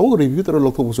 I will review the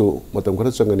local so Matam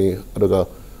Sangani Adaga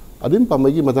Adim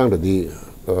Pamagi Matanga the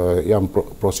yam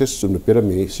process in the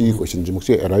pyramid, see questions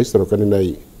arise or can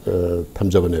I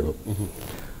Tamjavaneva.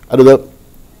 Adada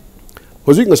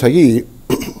Hosing Sagi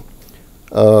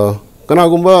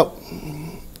Kanagumba.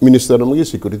 Minister namagi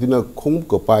security na khum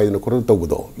ko pai na koran taw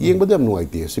do yeng badam no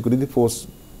idea security force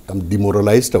am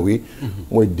demoralized tawi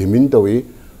moi demin tawi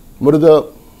murda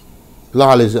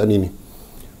laales anini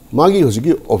magi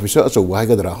hosiki officer aso wa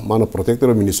ga dra mana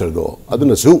protector minister do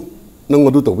aduna su nang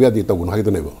madu taw ya di taw na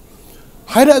ga nebo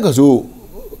haira ga su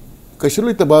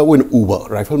kashuli taba when uba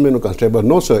rifleman or constable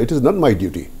no sir it is not my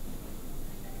duty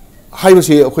hai ba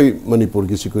se akhoi Manipur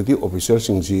ki security officer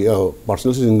sing ji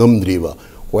personal sing ngam driba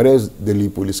whereas Delhi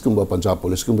police kumba Punjab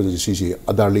police kumba ji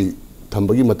adarli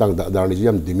thambagi matang da adarli ji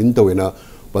am dimin tawena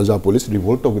Punjab police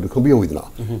revolt of the khambi hoidna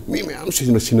mi me am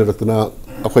sinaratna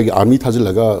akhoi army thajil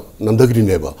laga namdagri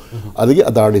neba adagi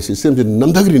adarli system ji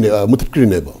namdagri ne mutkri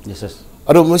neba yes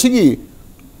aro masigi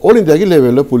all India ki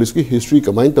level police ki history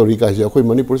kamain tawri ka ji akhoi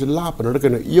Manipur se la panar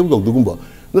kana yong dog dugumba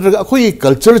natraga akhoi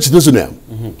culture ji dusune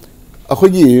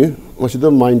akhoi gi masida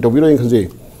mind of ino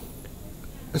khanje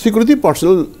security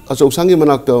personnel aso sangi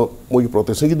manakta moi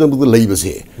protection ki dam lai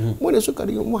base moi so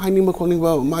kari mo haini ma khoni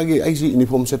ba magi IC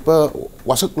uniform set pa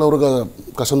wasak lauraga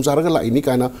kasam charaga la ini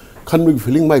kana khanmi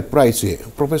feeling my price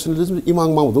professionalism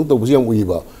imang mang dong to busiam ui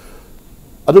ba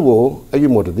adubo agi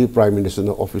motadi prime minister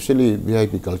na officially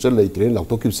VIP culture lai train law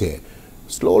to kip se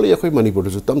slowly akhoi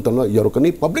Manipur su tam tam la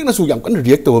yorokani public na su yam kan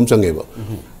react to hom change ba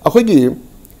akhoi gi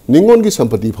ningon gi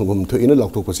sampati phangum tho ina law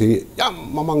to pasi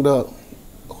yam mamang da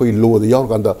law the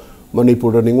Yorkanda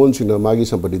Manipur Ningon Sina Magi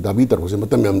somebody Dabita was a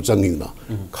Matam Changina.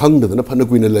 Kang the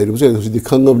Panaquina lady was the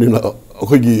Kang of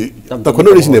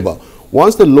the neighbor.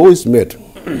 Once the law is met,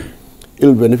 it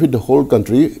will benefit the whole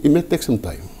country. It may take some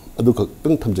time. Aduka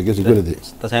tam jage security.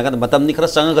 Tasanga Matam Nikra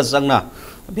Sanga Sanga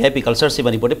VIP culture si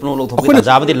Manipur Puno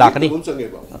Javadi Lakani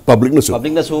public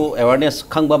nasu awareness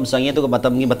Kangbam Sangi to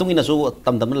Matam Matungi Nasu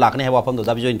Tam Lakani have from the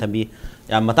Bijoy in Tambi.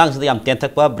 Matang the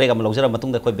Tentakpa break a Malosera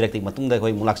Matung the Koi breaking Matung the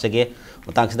Koi Mulaksage,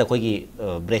 Matangs the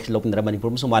Koi breaks lop in the Manipur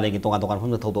Sumali Tonga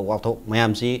from the Toto Wato,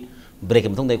 Mayamsi, break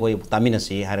Matung the Koi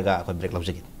Taminasi, Haraga, Koi break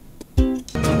Lopsiki.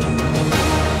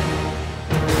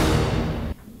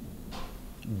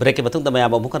 Break a Matung the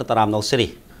Mayaba Mukar Taram no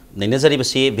City. The necessary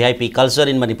VIP culture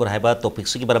in Manipur Haba topic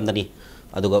Siki Baramdani.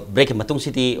 Aduga break a Matung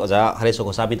City or Hareshwar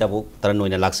Goswami Tabu, Tarano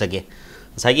in a Laksage.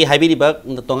 Sagi hybrid bak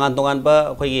tongan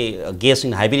ba khoi gas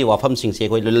in hybrid wafam sing se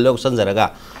khoi lolok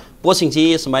sanjaraga posing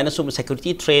chi smaina sum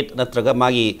security threat natraga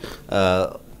magi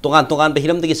tongan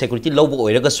behiram de security lobo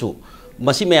oiraga su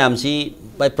masi mayam si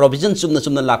by provision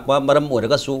sumna lakpa maram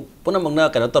oiraga su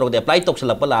punamangna kana torok de apply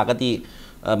toksala pa lagati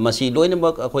masi loina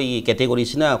bak khoi category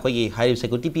sina khoi high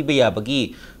security pibe ya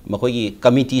bagi makhoi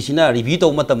committee sina review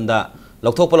to matamda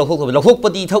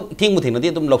Lokpati thing with him,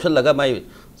 Loksalaga, my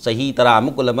Sahi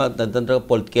Taram,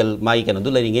 political, my can do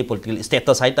letting political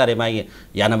status site, my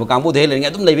Yanamakambo, the Helen,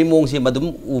 I don't live Monsi,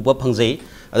 Madum Uba Pangze.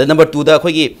 The number two, the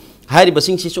Hogi, Harry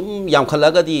Basing Sisum,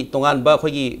 Yamkalaga, the Tongan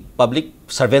Bahogi public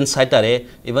servant site,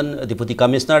 even deputy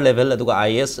commissioner level,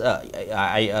 IS,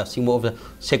 I sing of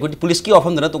security police key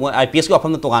often the IPS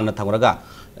often the Tongana Tangaga.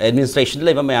 Administration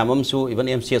level mayamam su even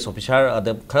MCS officer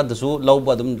the khara su low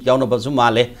badum yauna ba su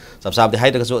male sab the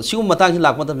haida so siu matang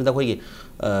lak matam da khoi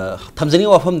thamjani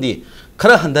wafam di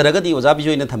khara handaraga di oja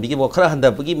Bijoy na thambi ki bo khara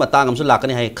handa bagi matang am su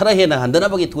lakani hai khara hena handana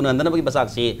bagi thuna handana bagi basak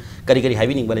se kari kari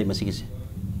habi ning balai masigi se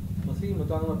masi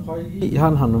matang na khoi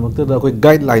han han makta da koi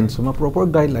guidelines ma proper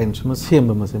guidelines ma sem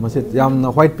ba mase yam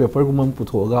na white paper gum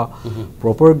puthoga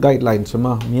proper guidelines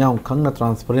ma miyam khang na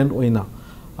transparent oina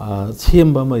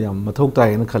ꯁꯦꯝꯕ ꯑꯃ ꯌꯥꯝ ꯃꯊꯧ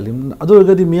ꯇꯥꯏꯌꯦꯅ ꯈꯜꯂꯤ ꯑꯗꯨ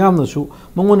ꯑꯣꯏꯔꯒꯗꯤ ꯃꯤꯌꯥꯝꯅꯁꯨ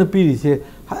ꯃꯉꯣꯟꯗ ꯄꯤꯔꯤꯁꯦ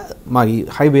ꯃꯥꯒꯤ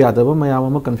ꯍꯥꯏꯕ ꯌꯥꯗꯕ ꯃꯌꯥꯝ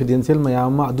ꯑꯃ ꯀꯟꯐꯤꯗꯦꯟꯁꯤꯌꯦꯜ ꯃꯌꯥꯝ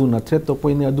ꯑꯃ ꯑꯗꯨꯅ ꯊ꯭ꯔꯦꯠ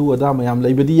ꯇꯧꯄꯩꯅꯦ ꯑꯗꯨ ꯑꯗꯥ ꯃꯌꯥꯝ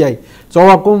ꯂꯩꯕꯗꯤ ꯌꯥꯏ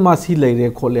ꯆꯥꯎꯔꯥꯛꯄ ꯃꯥ ꯁꯤ ꯂꯩꯔꯦ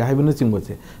ꯈꯣꯠꯂꯦ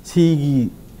ꯍꯥꯏꯕꯅꯆꯤꯡꯕꯁꯦ ꯁꯤꯒꯤ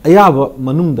ꯑꯌꯥꯕ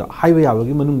ꯃꯅꯨꯡꯗ ꯍꯥꯏꯕ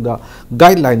ꯌꯥꯕꯒꯤ ꯃꯅꯨꯡꯗ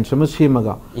ꯒꯥꯏꯗꯂꯥꯏꯟꯁ ꯑꯃ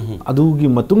ꯁꯦꯝꯃꯒ ꯑꯗꯨꯒꯤ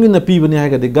ꯃꯇꯨꯡ ꯏꯟꯅ ꯄꯤꯕꯅꯤ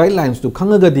ꯍꯥꯏꯔꯒꯗꯤ ꯒꯥꯏꯗꯂꯥꯏꯟꯁꯇꯨ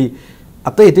ꯈꯪꯉꯒꯗꯤ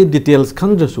ꯑꯇꯩ ꯑꯇꯩ ꯗꯤꯇꯦꯜꯁ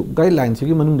ꯈꯪꯗ꯭ꯔꯁꯨ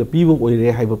ꯒꯥꯏꯗꯂꯥꯏꯟꯁꯤꯒꯤ ꯃꯅꯨꯡꯗ ꯄꯤꯕ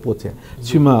ꯑꯣꯏꯔꯦ ꯍꯥꯏꯕ ꯄꯣꯠꯁꯦ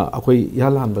ꯁꯤꯃ ꯑꯩꯈꯣꯏ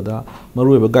ꯏꯍꯥꯟ ꯍꯥꯟꯕꯗ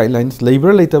ꯃꯔꯨꯑꯣꯏꯕ ꯒꯥꯏꯗꯂꯥꯏꯟꯁ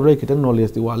ꯂꯩꯕ꯭ꯔꯥ ꯂꯩꯇꯕ꯭ꯔꯥ ꯈꯤꯇꯪ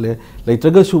ꯅꯣꯂꯦꯖꯇꯤ ꯋꯥꯠꯂꯦ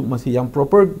ꯂꯩꯇ꯭ꯔꯒꯁꯨ ꯃꯁꯤ ꯌꯥꯝ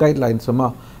ꯄ꯭ꯔꯣꯄꯔ ꯒꯥꯏꯗꯂꯥꯏꯟꯁ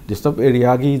ꯑꯃ ꯗꯤꯁꯇꯔꯕ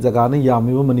ꯑꯦꯔꯤꯌꯥꯒꯤ ꯖꯒꯥꯅ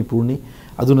ꯌꯥꯝꯃꯤꯕ ꯃꯅꯤꯄꯨꯔꯅꯤ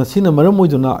ꯑꯗꯨꯅ ꯁꯤꯅ ꯃꯔꯝ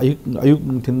ꯑꯣꯏꯗꯨꯅ ꯑꯌꯨꯛ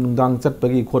ꯅꯨꯡꯊꯤꯟ ꯅꯨꯡꯗꯥꯡ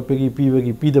ꯆꯠꯄꯒꯤ ꯈꯣꯠꯄꯒꯤ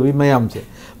ꯄꯤꯕꯒꯤ ꯄꯤꯗꯕꯒꯤ ꯃꯌꯥꯝꯁꯦ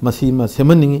ꯃꯁꯤ ꯑꯃ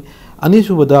ꯁꯦꯝꯍꯟꯅꯤꯡꯉꯤ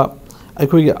ꯑꯅꯤꯁꯨꯕꯗ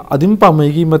ꯑꯩꯈꯣꯏꯒꯤ ꯑꯗꯤꯝ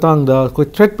ꯄꯥꯝꯕꯩꯒꯤ ꯃꯇꯥꯡꯗ ꯑꯩꯈꯣꯏ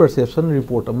ꯊ꯭ꯔꯦꯠ ꯄꯔꯁꯦꯞꯁꯟ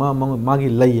ꯔꯤꯄꯣꯔꯠ ꯑꯃ ꯃꯥꯒꯤ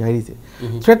ꯂꯩ ꯍꯥꯏꯔꯤꯁꯦ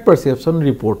ꯊ꯭ꯔꯦꯠ ꯄꯔꯁꯦꯞꯁꯟ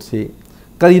ꯔꯤꯄꯣꯔꯠꯁꯤ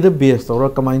ꯀꯔꯤꯗ ꯕꯦꯁ ꯇꯧꯔ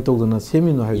ꯀꯃꯥꯏꯅ ꯇꯧꯗꯅ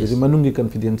ꯁꯦꯝꯃꯤꯅꯣ ꯍꯥꯏꯕꯗꯤ ꯃꯅꯨꯡꯒꯤ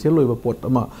ꯀꯟꯐꯤꯗꯦꯟꯁꯤꯌꯦꯜ ꯑꯣꯏꯕ ꯄꯣꯠ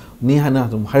ꯑꯃ ꯅꯤ ꯍꯥꯏꯅ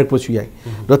ꯑꯗꯨꯝ ꯍꯥꯏꯔꯛꯄꯁꯨ ꯌꯥꯏ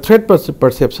ꯑꯗꯣ ꯊ꯭ꯔꯦꯠ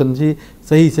ꯄꯔꯁꯦꯞꯁꯟꯁꯤ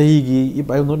ꯆꯍꯤꯒꯤ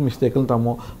ꯏꯐ ꯑꯥꯏ ꯅꯣꯠ ꯃꯤꯁꯇꯦꯀꯟ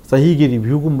ꯇꯥꯃꯣ ꯆꯍꯤꯒꯤ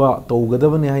ꯔꯤꯚ꯭ꯌꯨꯒꯨꯝꯕ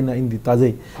ꯇꯧꯒꯗꯕꯅꯤ ꯍꯥꯏꯅ ꯑꯩꯅꯗꯤ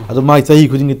ꯇꯥꯖꯩ ꯑꯗꯣ ꯃꯥꯒꯤ ꯆꯍꯤ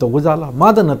ꯈꯨꯗꯤꯡꯒꯤ ꯇꯧꯕ ꯖꯥꯠꯂꯥ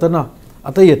ꯃꯥꯗ ꯅꯠꯇꯅ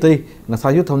ꯑꯇꯩ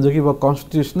ꯉꯁꯥꯏꯁꯨ ꯊꯝꯖꯈꯤꯕ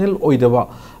ꯀꯣꯟꯁꯇꯤꯇ꯭ꯌꯨꯁꯅꯦꯜ ꯑꯣꯏꯗꯕ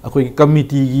ꯑꯩꯈꯣꯏꯒꯤ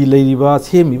ꯀꯃꯤꯇꯤꯒꯤ ꯂꯩꯔꯤꯕ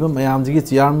ꯁꯦꯝꯃꯤꯕ ꯃꯌꯥꯝꯁꯤꯒꯤ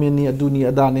ꯆꯤꯌꯥꯔꯃꯦꯟꯅꯤ ꯑꯗꯨꯅꯤ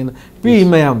ꯑꯗꯥꯅꯦꯅ ꯄꯤꯔꯤ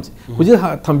ꯃꯌꯥꯝꯁꯦ ꯍꯧꯖꯤꯛ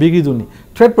ꯊꯝꯕꯤꯈꯤꯗꯨꯅꯤ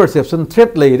ꯊ꯭ꯔꯦꯠ ꯄꯔꯁꯦꯞꯁꯟ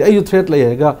ꯊ꯭ꯔꯦꯠ ꯂꯩꯔꯦ ꯑꯩꯁꯨ ꯊ꯭ꯔꯦꯠ ꯂꯩ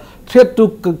ꯍꯥꯏꯔꯒ ꯊ꯭ꯔꯦꯠꯇꯨ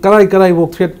ꯀꯔꯥꯏꯐꯥꯎ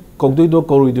ꯊ꯭ꯔꯦꯠ ꯀꯧꯗꯣꯏꯗꯣ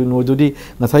ꯀꯧꯔꯣꯏꯗꯣꯏꯅꯣ ꯑꯗꯨꯗꯤ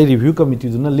ꯉꯁꯥꯏ ꯔꯤꯚ꯭ꯌꯨ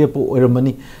ꯀꯃꯤꯇꯤꯗꯨꯅ ꯂꯦꯞꯄ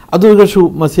ꯑꯣꯏꯔꯝꯃꯅꯤ ꯑꯗꯨ ꯑꯣꯏꯔꯒꯁꯨ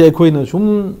ꯃꯁꯤ ꯑꯩꯈꯣꯏꯅ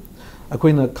ꯁꯨꯝ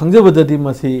ꯑꯩꯈꯣꯏꯅ ꯈꯪꯖꯕꯗꯗꯤ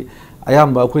ꯃꯁꯤ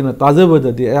ꯑꯌꯥꯝꯕ ꯑꯩꯈꯣꯏꯅ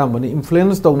ꯇꯥꯖꯕꯗꯗꯤ ꯑꯌꯥꯝꯕꯅ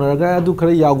ꯏꯟꯐ꯭ꯂꯨꯌꯦꯟꯁ ꯇꯧꯅꯔꯒ ꯑꯗꯨ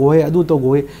ꯈꯔ ꯌꯥꯎꯒꯣꯍꯦ ꯑꯗꯨ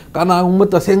ꯇꯧꯒꯣꯍꯦ ꯀꯅꯥꯒꯨꯝꯕ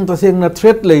ꯇꯁꯦꯡꯅ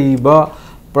ꯊ꯭ꯔꯦꯠ ꯂꯩꯔꯤꯕ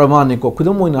ꯄ꯭ꯔꯃꯥꯟꯅꯤꯀꯣ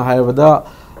ꯈꯨꯗꯝ ꯑꯣꯏꯅ ꯍꯥꯏꯔꯕꯗ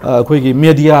ꯑꯩꯈꯣꯏꯒꯤ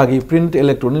ꯃꯦꯗꯤꯌꯥꯒꯤ ꯄ꯭ꯔꯤꯟꯠ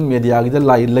ꯏꯂꯦꯛꯇ꯭ꯔꯣꯅꯤꯛ ꯃꯦꯗꯤꯌꯥꯒꯤꯗ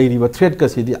ꯂꯩꯔꯤꯕ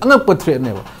ꯊ꯭ꯔꯦꯠꯀꯁꯤꯗꯤ ꯑꯉꯛꯄ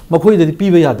ꯊ꯭ꯔꯦꯠꯅꯦꯕ ꯃꯈꯣꯏꯗꯗꯤ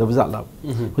ꯄꯤꯕ ꯌꯥꯗꯕ ꯖꯥꯠꯂꯕ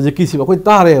ꯍꯧꯖꯤꯛꯀꯤꯁꯤ ꯑꯩꯈꯣꯏ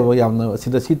ꯇꯥꯔꯦꯕ ꯌꯥꯝꯅ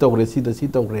ꯁꯤꯗ ꯁꯤ ꯇꯧꯈ꯭ꯔꯦ ꯁꯤꯗ ꯁꯤ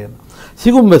ꯇꯧꯈ꯭ꯔꯦꯅ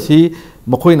ꯁꯤꯒꯨꯝꯕꯁꯤ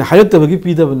ꯃꯈꯣꯏꯅ ꯍꯥꯏꯔꯛꯇꯕꯒꯤ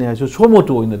ꯄꯤꯗꯕꯅꯦ ꯍꯥꯏꯁꯨ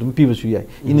ꯁꯣꯃꯣꯇꯣ ꯑꯣꯏꯅ ꯑꯗꯨꯝ ꯄꯤꯕꯁꯨ ꯌꯥꯏ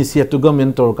ꯏꯅꯤꯁꯤꯌꯦꯇꯤቭ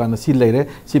ꯒꯃꯦꯟ ꯇꯧꯔꯀꯥꯟꯗ ꯁꯤ ꯂꯩꯔꯦ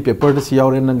ꯁꯤ ꯄꯦꯄꯔꯗ ꯁꯤ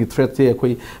ꯌꯥꯎꯔꯦ ꯅꯪꯒꯤ ꯊ꯭ꯔꯦꯠꯁꯦ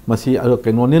ꯑꯩꯈꯣꯏ ꯃꯁꯤ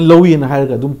ꯀꯩꯅꯣꯅꯦ ꯂꯧꯏꯅ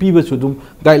ꯍꯥꯏꯔꯒ ꯑꯗꯨꯝ ꯄꯤꯕꯁꯨ ꯑꯗꯨꯝ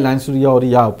ꯒꯥꯏꯗꯂꯥꯏꯟꯁꯨ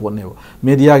ꯌꯥꯎꯔꯤ ꯌꯥꯕ ꯄꯣꯠꯅꯦꯕ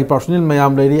ꯃꯦꯗꯤꯌꯥꯒꯤ ꯄꯥꯔꯁꯣꯅꯦꯜ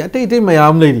ꯃꯌꯥꯝ ꯂꯩꯔꯤ ꯑꯇꯩ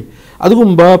ꯃꯌꯥꯝ ꯂꯩꯔꯤ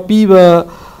ꯑꯗꯨꯒꯨꯝꯕ ꯄꯤꯕ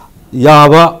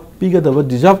ꯌꯥꯕ ꯄꯤꯒꯗꯕ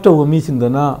ꯗꯤꯖꯥꯔꯞ ꯇꯧꯕ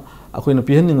ꯃꯤꯁꯤꯡꯗꯅ ꯑꯩꯈꯣꯏꯅ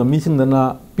ꯄꯤꯍꯟꯅꯤꯡꯕ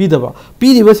ꯃꯤꯁꯤꯡꯗꯅ ꯄꯤꯗꯕ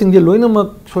ꯄꯤꯔꯤꯕꯁꯤꯡꯁꯦ ꯂꯣꯏꯅꯃꯛ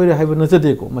ꯁꯣꯏꯔꯦ ꯍꯥꯏꯕ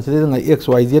ꯅꯠꯆꯗꯦꯀꯣ ꯃꯁꯤꯗ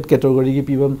ꯑꯦꯛꯁ ꯋꯥꯏ ꯖꯦꯠ ꯀꯦꯇꯦꯒꯣꯔꯤꯒꯤ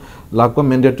ꯄꯤꯕ ꯂꯥꯛꯄ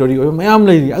ꯃꯦꯟꯗꯦꯇꯣꯔꯤ ꯑꯣꯏꯕ ꯃꯌꯥꯝ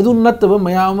ꯂꯩꯔꯤ ꯑꯗꯨ ꯅꯠꯇꯕ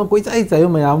ꯃꯌꯥꯝ ꯑꯃ ꯀꯣꯏꯆꯥꯏ ꯆꯥꯏꯕ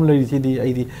ꯃꯌꯥꯝ ꯑꯃ ꯂꯩꯔꯤꯁꯤꯗꯤ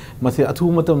ꯑꯩꯗꯤ ꯃꯁꯤ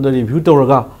ꯑꯊꯨꯕ ꯃꯇꯝꯗ ꯔꯤꯚ꯭ꯌꯨ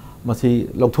ꯇꯧꯔꯒ ꯃꯁꯤ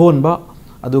ꯂꯧꯊꯣꯛꯍꯟꯕ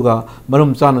ꯑꯗꯨꯒ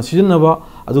ꯃꯔꯝ ꯆꯥꯅ ꯁꯤꯖꯤꯟꯅꯕ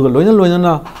ꯑꯗꯨꯒ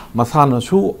ꯂꯣꯏꯅꯅ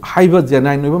ꯃꯁꯥꯅꯁꯨ ꯍꯥꯏꯕ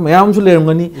ꯖꯦꯅꯥꯏꯟ ꯑꯣꯏꯕ ꯃꯌꯥꯝꯁꯨ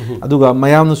ꯂꯩꯔꯝꯒꯅꯤ ꯑꯗꯨꯒ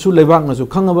ꯃꯌꯥꯝꯅꯁꯨ ꯂꯩꯕꯥꯛꯅꯁꯨ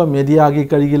ꯈꯪꯉꯕ ꯃꯦꯗꯤꯌꯥꯒꯤ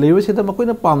ꯀꯔꯤꯒꯤ ꯂꯩꯕꯁꯤꯗ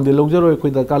ꯃꯈꯣꯏꯅ ꯄꯥꯝꯗꯦ ꯂꯧꯖꯔꯣꯏ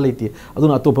ꯑꯩꯈꯣꯏ ꯗꯔꯀꯥꯔ ꯂꯩꯇꯦ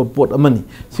ꯑꯗꯨꯅ ꯑꯇꯣꯞꯄ ꯄꯣꯠ ꯑꯃꯅꯤ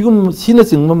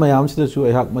ꯁꯤꯅꯆꯤꯡꯕ ꯃꯌꯥꯝꯁꯤꯗꯁꯨ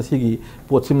ꯑꯩꯍꯥꯛ ꯃꯁꯤꯒꯤ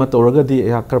ꯄꯣꯠꯁꯤꯃ ꯇꯧꯔꯒꯗꯤ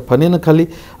ꯑꯩꯍꯥꯛ ꯈꯔ ꯐꯅꯦꯅ ꯈꯜꯂꯤ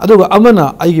ꯑꯗꯨꯒ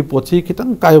ꯑꯃꯅ ꯑꯩꯒꯤ ꯄꯣꯠꯁꯤ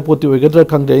ꯈꯤꯇꯪ ꯀꯥꯏꯕ ꯄꯣꯠꯇꯤ ꯑꯣꯏꯒꯗ꯭ꯔꯥ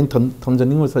ꯈꯪꯗꯦ ꯑꯩꯅ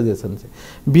ꯊꯝꯖꯅꯤꯡꯕ ꯁꯖꯦꯁꯟꯁꯦ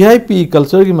ꯚꯤ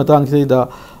ꯀꯜꯆꯔꯒꯤ ꯃꯇꯥꯡꯁꯤꯗꯩꯗ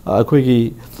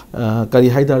ꯑꯩꯈꯣꯏꯒꯤ ꯀꯔꯤ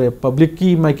ꯍꯥꯏꯇꯥꯔꯦ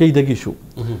ꯄꯕ꯭ꯂꯤꯛꯀꯤ ꯃꯥꯏꯀꯩꯗꯒꯤꯁꯨ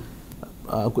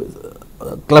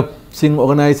ꯀ꯭ꯂꯕꯁꯤꯡ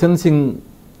ꯑꯣꯔꯒꯅꯥꯏꯖꯦꯁꯟꯁꯤꯡ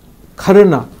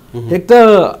ꯈꯔꯅ ꯍꯦꯛꯇ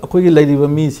ꯑꯩꯈꯣꯏꯒꯤ ꯂꯩꯔꯤꯕ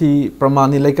ꯃꯤꯁꯤ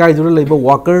ꯄ꯭ꯔꯃꯥꯟꯅꯤ ꯂꯩꯀꯥꯏꯗꯨꯗ ꯂꯩꯕ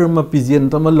ꯋꯥꯀꯔ ꯑꯃ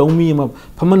ꯄꯤꯖꯦꯟꯠ ꯑꯃ ꯂꯧꯃꯤ ꯑꯃ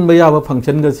ꯐꯝꯍꯟꯕ ꯌꯥꯕ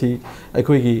ꯐꯪꯁꯟꯒꯁꯤ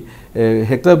ꯑꯩꯈꯣꯏꯒꯤ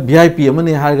ꯍꯦꯛꯇ VIP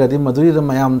ꯑꯃꯅꯤ ꯍꯥꯏꯔꯒꯗꯤ ꯃꯗꯨꯗ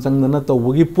ꯃꯌꯥꯝ ꯆꯪꯗꯅ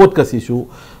ꯇꯧꯕꯒꯤ ꯄꯣꯠꯀꯁꯤꯁꯨ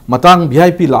ꯃꯇꯥꯡ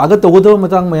VIP ꯂꯥꯛꯑꯒ ꯇꯧꯒꯗꯕ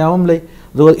ꯃꯇꯥꯡ ꯃꯌꯥꯝ ꯑꯃ ꯂꯩ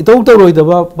ꯑꯗꯨꯒ ꯏꯇꯧ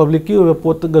ꯇꯧꯔꯣꯏꯗꯕ ꯄꯕ꯭ꯂꯤꯛꯀꯤ ꯑꯣꯏꯕ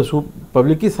ꯄꯣꯠꯇꯒꯁꯨ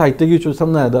ꯄꯕ꯭ꯂꯤꯛꯀꯤ ꯁꯥꯏꯠꯇꯒꯤꯁꯨ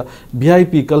ꯁꯝꯅ ꯍꯥꯏꯔꯕꯗ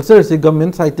VIP ꯀꯜꯆꯔꯁꯤ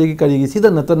ꯒꯚꯔꯟꯃꯦꯟꯠ ꯁꯥꯏꯠꯇꯒꯤ ꯀꯔꯤꯒꯤ ꯁꯤꯗ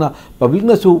ꯅꯠꯇꯅ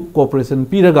ꯄꯕ꯭ꯂꯤꯛꯅꯁꯨ ꯀooperation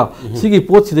ꯄꯤꯔꯒ ꯁꯤꯒꯤ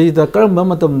ꯄꯣꯠꯁꯤꯗꯩꯗ ꯀꯔꯝꯕ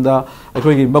ꯃꯇꯝꯗ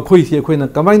ꯑꯩꯈꯣꯏꯒꯤ ꯃꯈꯣꯏꯁꯤ ꯑꯩꯈꯣꯏꯅ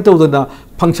ꯀꯃꯥꯏꯅ ꯇꯧꯗꯅ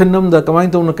ꯐꯪꯁꯟ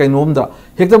ꯑꯃꯗꯀꯃꯥꯏꯅ ꯇꯧꯅ ꯀꯩꯅꯣꯝꯗ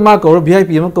ꯍꯦꯛꯇ ꯃꯥ ꯀꯧꯔ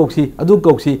VIP ꯑꯃ ꯀꯧꯁꯤ ꯑꯗꯨ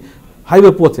ꯀꯧꯁꯤ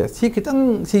ꯍꯥꯏꯕ ꯄꯣꯠꯁꯦ ꯁꯤ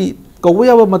ꯈꯤꯇꯪ ꯁꯤ ꯀꯧꯕ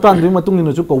ꯌꯥꯕ ꯃꯇꯥꯡꯗꯨꯒꯤ ꯃꯇꯨꯡ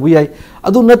ꯏꯟꯅꯁꯨ ꯀꯧꯕ ꯌꯥꯏ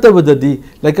ꯑꯗꯨ ꯅꯠꯇꯕꯗꯗꯤ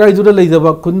ꯂꯩꯀꯥꯏꯗꯨꯗ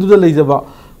ꯂꯩꯖꯕ ꯈꯨꯟꯗꯨꯗ ꯂꯩꯖꯕ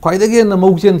ꯈ꯭ꯋꯥꯏꯗꯒꯤ ꯍꯦꯟꯅ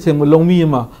ꯃꯕꯨꯛꯆꯦꯜ ꯁꯦꯡꯕ ꯂꯧꯃꯤ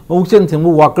ꯑꯃ ꯃꯕꯨꯛꯆꯦꯜ ꯁꯦꯡꯕ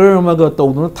ꯋꯥꯀꯔ ꯑꯃꯒ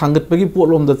ꯇꯧꯗꯨꯅ ꯊꯥꯡꯒꯠꯄꯒꯤ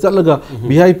ꯄꯣꯠꯂꯣꯝꯗ ꯆꯠꯂꯒ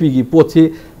VIPꯒꯤ ꯄꯣꯠꯁꯤ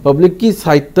ꯄꯕ꯭ꯂꯤꯛꯀꯤ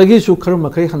ꯁꯥꯏꯠꯇꯒꯤꯁꯨ ꯈꯔ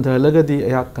ꯃꯈꯩ ꯍꯟꯊꯍꯜꯂꯒꯗꯤ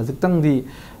ꯑꯩꯍꯥꯛ ꯈꯖꯤꯛꯇꯪꯗꯤ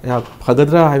ꯑꯩꯍꯥꯛ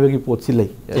ꯐꯒꯗ꯭ꯔꯥ ꯍꯥꯏꯕꯒꯤ ꯄꯣꯠꯁꯤ ꯂꯩ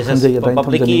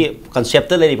ꯄꯕ꯭ꯂꯤꯛꯀꯤ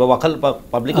ꯀꯟꯁꯦꯞꯇ ꯂꯩꯔꯤꯕ ꯋꯥꯈꯜ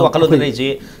ꯄꯕ꯭ꯂꯤꯛꯀꯤ ꯋꯥꯈꯜꯂꯣꯟꯗ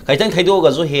ꯂꯩꯔꯤꯁꯤ ꯈꯤꯇꯪ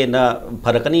ꯊꯩꯗꯣꯛꯑꯒꯁꯨ ꯍꯦꯟꯅ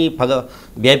ꯐꯔꯛꯀꯅꯤ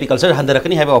VIP ꯀꯜꯆꯔ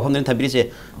ꯍꯟꯊꯔꯛꯀꯅꯤ ꯍꯥꯏꯕ ꯋꯥꯐꯝꯗꯨꯅꯤ ꯊꯝꯕꯤꯔꯤꯁꯦ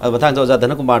ꯃꯊꯪꯗ ꯑꯣꯖꯥ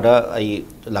ꯙꯅꯀꯨꯃꯥꯔꯗ ꯑꯩ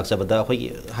ꯂꯥꯛꯆꯕꯗ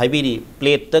ꯑꯩꯈꯣꯏꯒꯤ ꯍꯥꯏꯕꯤꯔꯤ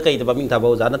ꯄ꯭ꯂꯦꯠꯇ ꯀꯩꯗ ꯃꯃꯤꯡ ꯊꯥꯕ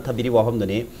ꯑꯣꯖꯥꯅ ꯊꯝꯕꯤꯔꯤꯕ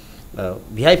ꯋꯥꯐꯝꯗꯨꯅꯤ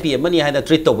VIP ꯑꯃꯅꯤ ꯍꯥꯏꯅ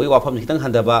ꯇ꯭ꯔꯤꯠ ꯇꯧꯕꯒꯤ ꯋꯥꯐꯝ ꯈꯤꯇꯪ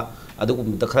ꯍꯟꯊꯕ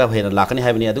ꯑꯗꯨꯒꯨꯝꯕꯗ ꯈꯔ ꯍꯦꯟꯅ ꯂꯥꯛꯀꯅꯤ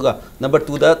ꯍꯥꯏꯕꯅꯤ ꯑꯗꯨꯒ ꯅꯝꯕꯔ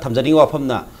 2ꯗ ꯊꯝꯖꯅꯤꯡꯕ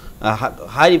ꯋꯥꯐꯝꯅ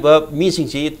ꯍꯥꯏꯔꯤꯕ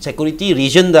ꯃꯤꯁꯤꯡꯁꯤ ꯁꯦꯀꯨꯔꯤꯇꯤ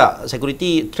ꯔꯤꯖꯟꯗ ꯁꯦꯀꯨꯔꯤꯇꯤ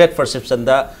ꯊ꯭ꯔꯦꯠ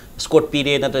ꯄꯔꯁꯦꯞꯁꯟꯗ स्कोट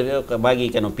पीरे नत्रगा मागी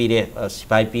कैनो पीरे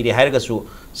सिपाही पीरे हायरगसु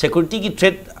सिक्योरिटी की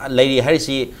थ्रेट लैरी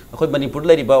हारिसी अखोय मणिपुर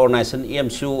लैरिबा ऑर्गेनाइजेशन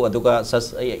एमसु अदुगा सस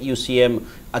यूसीएम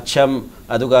अच्छम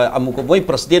अदुगा अमुको मोय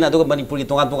प्रेसिडेंट अदुगा मणिपुर की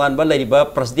तोंगान तोंगान बा लैरिबा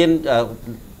प्रेसिडेंट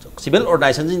सिविल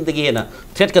ऑर्गेनाइजेशन जिंदगी हेना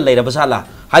थ्रेट का लैरबा साला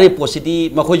हारि पोसिटी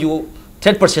मखोयु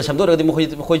थ्रेट परसेप्शन दो रगदि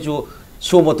मखोयु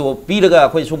सोमोतो पीरगा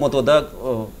अखोय सोमोतो दा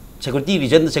सिक्योरिटी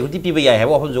रीजन सिक्योरिटी पीबा याय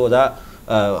हाबा हम जो दा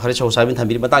हरेश्वर गोस्वामी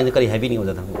थंबिरि बतांग करी हाबिनि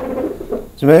ओजा थंग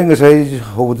मैं गसाई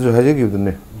होबदु हाजे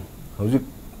गिबदने हौजिक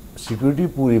सिक्योरिटी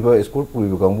पूरीबा स्कोर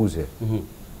पूरीबा कांबू से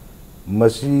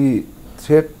मसी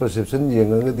threat perception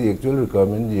yenga the actual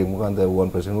requirement yenga kan da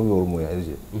 1% mo yor mo ya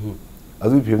ise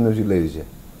adu phim no si lai ise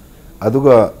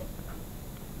aduga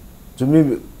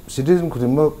chumi citizen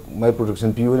khudima my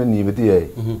protection pi wona ni beti ai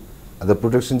ada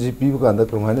protection ji pi kan da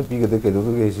kramhana pi ga de ke do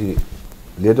ke si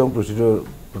lay down procedure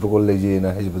protocol lai je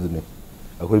na hai bu ne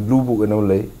akoi blue book na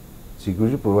lai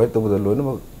security provide to da lo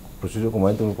na procedure ko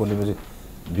mai to ko ne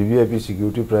BVIP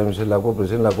security prime minister lakwa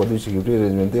president lakwa di security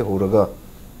arrangement ho raga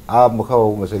आप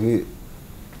मखाओ ngasi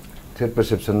threat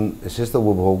perception assess to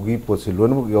bhogi posi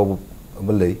lon bu yo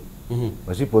amalai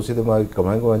masi posi to ma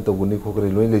kamai ko an to guni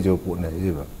khokre loi le jo po na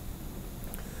iba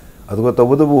aduga to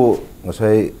bu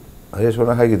ngasai Hareshwar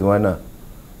na hai gi dwana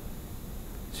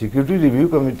security review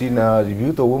committee na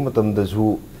review to matam da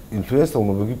su influence to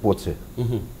no bu gi potse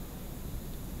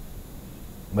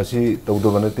masi to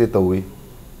do banate to wi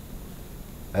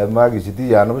magi siti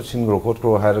yana single code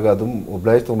ko haraga dum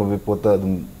oblige to no be pota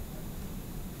dum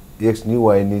x new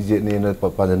y ni je ne na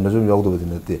pajan majum yaw do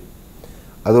dinate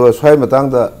ado swai matang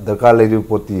da darkar lai ri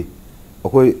poti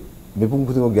akoi mipum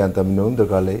khuding gyan tam no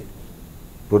darkar lai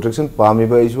protection pami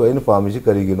ba isu aina pami si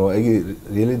kari gino ai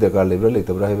really darkar lai bra lai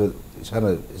tabra ha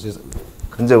sana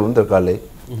khanja bum darkar lai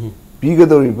pi ga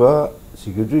do ri ba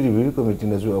security review committee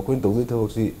na ju akoi to de thok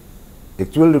si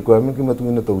actual requirement ki matu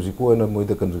na tawsi ko na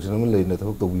moida construction ma leina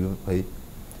thok to bi phai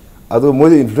ado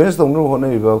moida influence to no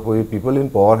hona ba ko people in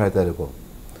power ha ta ko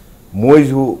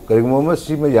moiju kari mo ma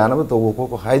si ma yana ma to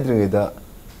ko haidring da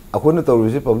akona to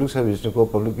ri public service ko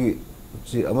public ki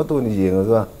si ama to ni yeng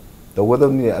da to wa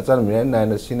dam ni achan mi na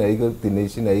na sin ai ga tin nei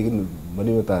sin ai ga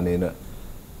mani ma ta ne na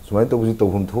sumai to si to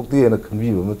hum thok ti na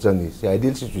khanbi ba ma changi si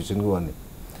ideal situation ko ani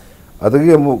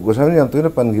adagi mo gosami yam to na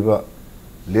pan gi ba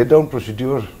lay down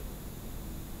procedure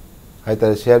hai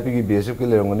ta CRP ki BSF ke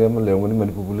leongone ma leongone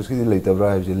Manipur police ki lei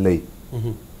tabra hai je lei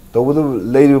to bu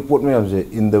lei report me am je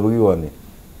in the bagi wani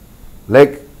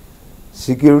like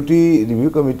security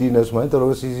review committee na smai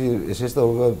to si assess to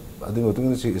ga adi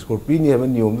motung si scorpion ni ha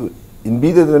niom du in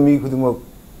bi da mi khudimo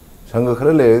sang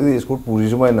khara le di score puri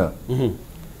jumai na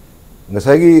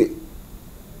ngasai gi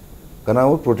kana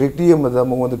wo protective ma da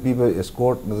mo da people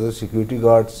escort na security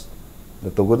guards the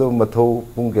togodo matho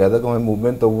pung kya da ko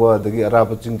movement to wa da gi ara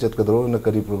paching chat kadro na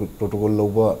kari protocol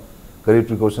loba kari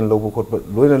precaution loba khot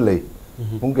loina lei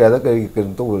pung kya da kari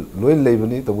to loin lei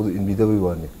bani to in bi da wi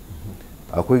wani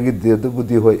akoi gi de da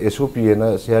budi hoi SOP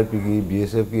na CRP gi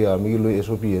BSF gi army gi loi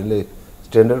SOP le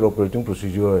standard operating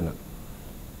procedure na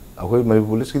akoi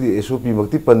Manipur police gi SOP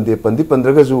makti pande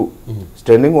 15 ga ju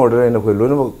standing order na khoi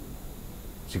loina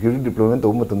security deployment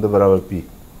to matam da barabar pi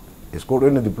escort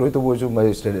in deploy to was my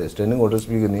standing orders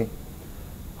pigani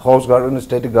house guard and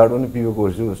static guard on PO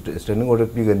course standing order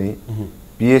pigani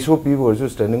PSO P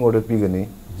was standing order pigani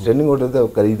standing order the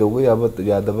kari do ya ba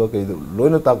yadaba kai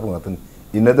loina tak ngatan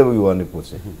inada bi wani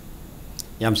pose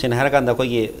yam sen har kan da ko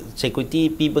gi security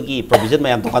pibagi provision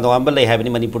mayam to kan do am ba lei ha bani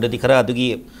Manipur da khara adu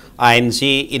gi ain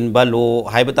si in ba lo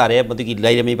hai ba tare ba gi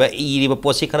lai mi ba i ri ba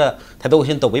posi khara thado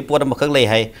hin to bai por ma khak lei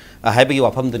hai hai ba gi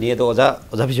wafam duni do oja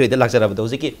Bijoy da lakjara ba do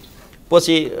ki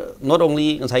posi not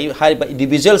only sai hai ba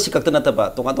individual si kakta na ta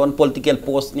ba to kan political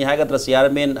post ni ha ga tra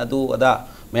chairman adu ada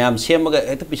mayam sem ga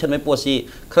eta pisan mai posi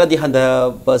khara di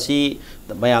handa ba si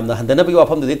mayam na handa na ba gi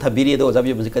wafam duni thabiri do oja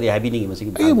bi kari hai bi ni ma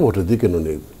si ai mo de ke no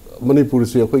ne Manipur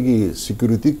se ko gi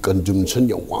security consumption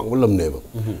yang wang lam ne ba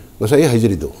ngasai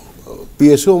hajiri do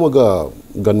PSO ma ga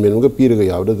gunmen ga pir ga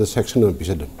yaw da section of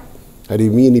pisad hari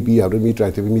mi ni pi yaw mi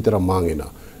track te mi tara mangena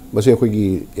mase ko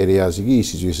gi area sigi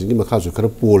situation ni makha su khara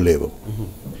pol le ba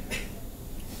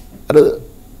ada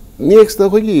next da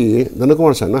ko gi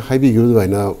Dhanakumar sa na haibi gi ba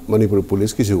na Manipur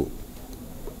police ki su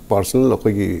personal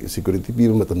ko gi security pi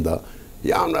matam da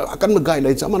yamna akan ma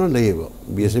guideline chamana le ba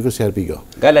BSF ko CRP ga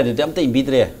guideline de am te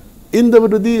imbidre in the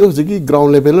body hojiki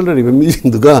ground level la ri mi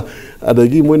duga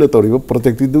adagi moina tori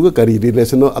protective duga kari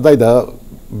relation adai da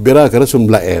bera kara sum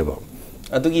la eba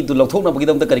adugi du lokthok na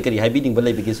bagidam ta kari kari haibi ding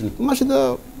balai bigi sini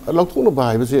masida lokthok na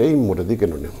bai base ai modadi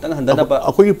keno ne tang handana ba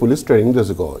akoi police training da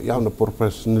ko yamna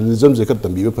professionalism je ka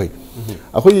tambi ba pai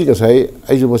akoi ga sai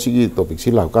ai jo masigi topic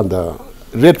si la kan da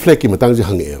red flag ki matang je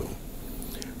hange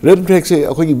red flag se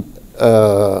akoi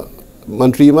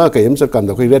Mantri ma kayam sa kan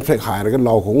da koi red flag hire ga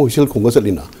law khong official khong ga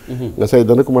salina nga sai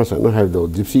Dhanakumar sa na have do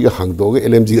gypsy ga hang do ga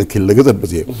LMG ga khil ga zat ba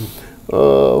je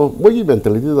mogi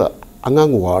mentality da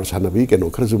angang war sa na bi keno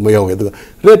khar ju mayaw ga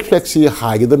red flag si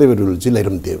ha ga da ne rule ji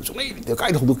lairam de so mai de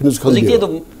kai do kinu khang de to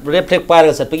red flag par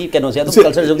ga sat pagi keno se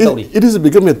culture jum tawri it is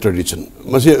become a tradition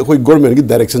ma se koi government gi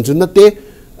direction chu na te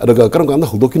adaga karam kan da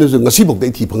hok do kinu ngasi bok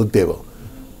dai thi phang te ba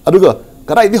aduga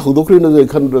करा इधर हुदोकरी न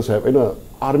खन रो साहब है ना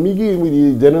army की मेरी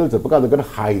general से पका तो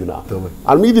हाई ना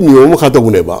आर्मी दी नियम खाता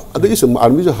बुने बा अदे इस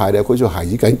आर्मी जो हाई रहा कोई जो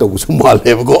हाई कहीं तो उसे माल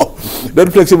है वो डेट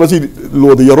फ्लेक्स बस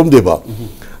लो दे यारों दे बा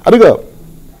अरे का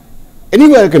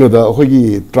anywhere के नोदा होगी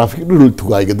ट्रैफिक रूल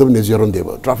थुगाई के दबने यारों दे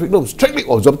बा ट्रैफिक रूल स्ट्रिक्टली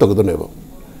ऑब्जर्व तो करते नहीं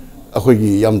बा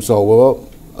होगी यम साव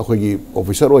होगी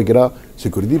ऑफिसर हो गया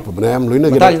सिक्योरिटी बनाम लोइना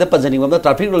के ताकि पंजनी वम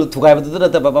ट्रैफिक रूल थुगाई बदु न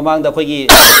तब ममांग दा होगी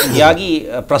यागी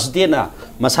प्रेसिडेंट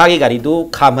मसागी गाड़ी दो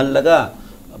खामल लगा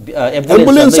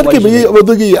एम्बुलेंस के भी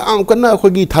अबदुगी आम कन्ना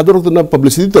होगी थादर तो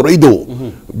पब्लिसिटी तो रही दो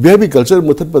वीआईपी कल्चर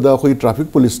मुथत पदा होगी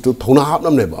ट्रैफिक पुलिस तो थोना हाप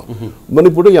नमने बा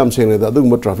मणिपुर याम सेंग दा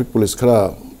अदुग ट्रैफिक पुलिस खरा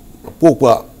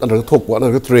पोकवा नरग थोकवा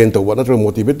नरग ट्रेन तवा नरग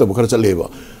मोटिवेट तब खरा चलेबा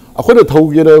अखोना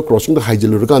थौगेना क्रॉसिंग द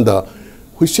हाइजल रुकांदा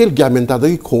हुइसेल ग्यामेंता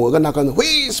दगी खोगा नाकान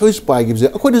हुइस हुइस पाई गिबजे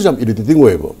अखोना जम इरिटेटिंग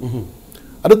वेबो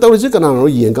अदा तवरिजे कनानो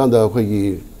येंकांदा होगी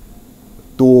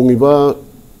तोंगिबा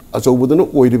अचौबदनो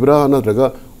ओइरिब्रा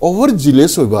नरगा ओवर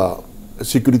जिलेस होबा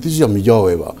सिक्योरिटी जम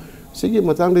यावेबा सिगी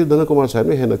मतंग दे धनकुमार साहब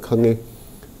ने हेना खंगे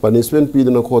punishment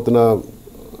पीदना खोतना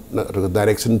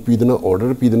direction पीदना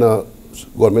order पीदना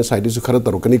government side से खरा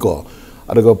तरुकनी को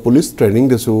Arga police training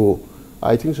Desu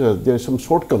I think there is some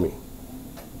short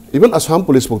coming even Assam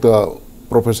police पक्ता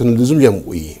professionalism याम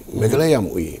उई मेघालय याम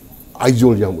उई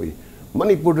आइजोल याम उई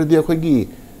मणिपुर दे अखोगी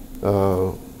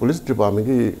पुलिस डिपार्टमेंट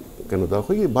की कनोदा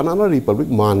अखोगी बनाना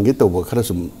रिपब्लिक मानगे तब खरा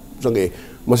सुम जंगे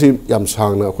मसी याम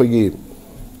सांगना अखोगी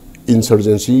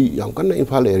इंसर्जेंसी याम कन्ना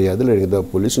इम्फाल एरिया दे लेरिदा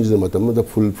पुलिस इंजन मतम द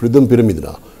फुल फ्रीडम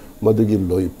पिरामिडना मदुगी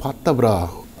लोई फात्तब्रा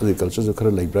कल्चर जो खरा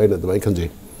लाइब्राई ना दवाई खंजे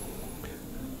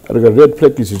अरगा रेड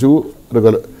फ्लैग की सिजु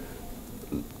अरगा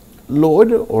लॉ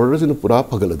एंड ऑर्डर से पूरा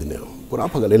फगल दिने पूरा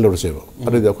फगल एलो से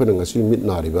अरे अखोय न ngasi मिट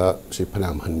नारिबा से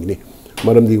फनाम हनगिनी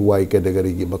मरमदी वाई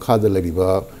कैटेगरी की मखाद लरिबा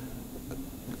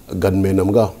गनमैन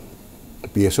अमगा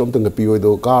पीएसओ तंग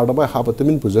पीओदो कार्ड बाय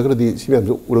हापतमिन पुजगरदी सिमेम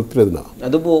जो उरक्तरेदना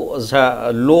अदुबो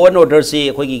लॉ एंड ऑर्डर से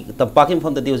अखोगी तंपाकिन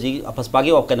फम ददी होजी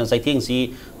अपसपागी ऑफ कन साइथिंग सी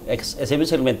असेंबली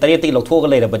सेगमेंट तरेती लौथोग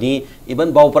लेरबनी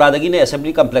इवन बाउपरादगी ने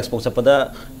असेंबली कॉम्प्लेक्स पोक्सपदा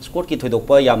स्कोर्ट की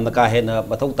थोइदोकपा यामना का हेना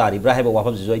मथौ तारिब्रा हैबो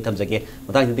वाफम जो आई थमजगे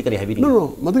मतांग करी हाबिनी नो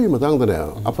मदुगी मतंग दने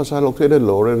अपसा लोकते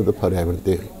law and the for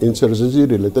हैबनते insurgency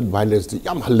related violence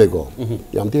याम हल्लेगो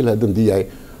याम ते लदम दी आई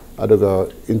अदगा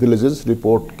इंटेलिजेंस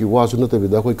रिपोर्ट की वासु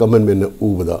नतबिदा कोई कमेंटमेंट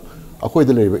उबदा अखोय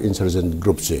दे लेबा इंसर्जेंट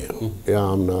ग्रुप से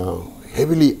यामना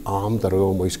हेवीली आर्म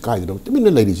तरगो मोइ स्काई दो तिमिन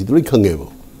लेरी सी दुई खंगेबो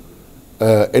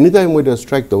एनी टाइम वे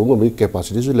स्ट्राइक तो गो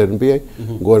कैपेसिटी से लेरन पे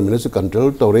गवर्नमेंट से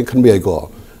कंट्रोल तौरे खन बे को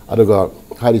अदगा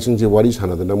हारि सिंग से वारी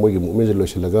साना दना मोइ मूवमेंट जे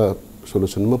लोसलगा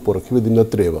सोल्यूशन म पोरखिबे दिन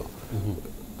नत्रेबा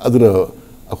अदुना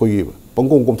अखोय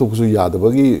पंगों कोम थोकसु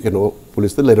यादबगी केनो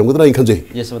पुलिस ते लेरमगदना इन खंजे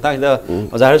यस मतांग दा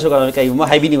ओजार सो का कई म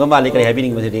हाइबिनी म माले करी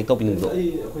हाइबिनी म जे टॉपिक दो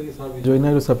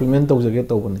जोइना सप्लीमेंट तो जगे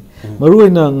तो बने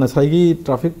मरुइना ngसाइगी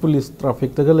ट्रैफिक पुलिस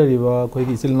ट्रैफिक तग लरिबा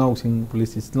खोइगी सिलनाउ सिंग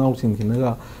पुलिस सिलनाउ सिंग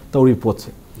खिनगा तो रिपोर्ट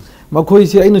से मखोइ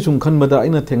से आइना सुम खनबदा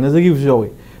आइना थेंगजगी जोइ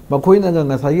मखोइना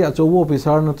ngसाइगी अचौबो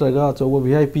ऑफिसर नत्रगा अचौबो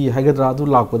वीआईपी हाइगद्रा अदु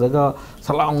लाकपदगा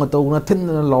सलांग तौना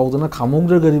थिनना लाउदना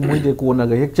खामोंद्रगदि मोइदे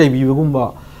कोनागा हेक चैबिबगुंबा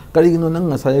करिगिनो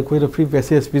नंग ngसाइ खोइरा फ्री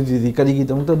पैसेज पिजिदि करिगी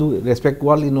दमता दु रेस्पेक्ट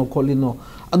वालिनो खोलिनो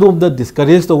अदोमदा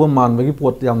डिस्करेज तोबा मानबगी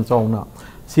पोट याम चाउना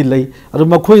सि लै अदु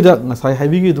मखोइदा ngसाइ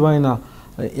हाइबिगी दुवाइना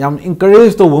याम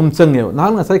इनकरेज तो बम चंगे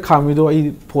नान ngसाइ खामिदो आई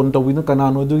फोन तोबिनो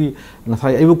कनानो दुगी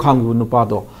ngसाइ आइबु खामगिबु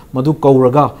नुपादो मदु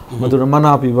कौरगा मदु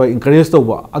मना पिबा इनकरेज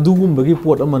तोबा अदुगुमबगी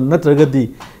पोट अमन नत्रगदि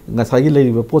ngसाइ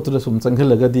लेरिबा पोतुदा सुम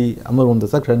चंगलगदि अमरोंदा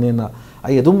चखरनेना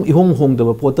आई अदुम इहोंग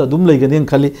होंगदबा पोत अदुम लेगनेन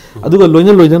खली अदुगा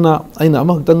लोइना लोइना आइना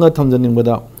अमहक्तंगा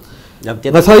थमजनिंगबदा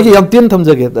ngसाइ की याम तेन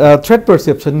थमजगे थ्रेट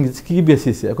परसेप्शन की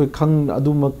बेसिस से अखोइ खंग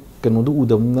अदुम कनोदु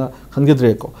उदमना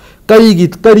खंगद्रे को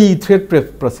करी थ्रेट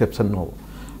परसेप्शन हो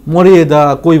मोरेदा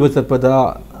कोइबा चतपदा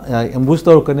एम्बुश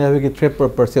तौर कने हाबे की थ्रेट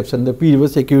परसेप्शन द पीरिबा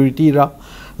सिक्योरिटी रा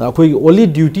अखोइ ओनली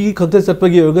ड्यूटी खत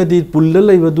चतपगी ओगदि पुल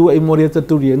लेबदु आई मोरे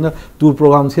चतुरियना टूर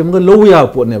प्रोग्राम सेमगा लोया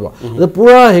पोनेबा द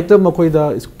पूरा हेक्टर मखोइदा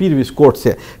पीरिबि स्कोर्ट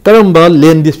से करम्बा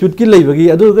लैंड डिस्प्यूट की लेबगी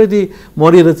अदुगदि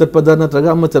मोरे चतपदा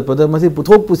नत्रगा अम चतपदा मसी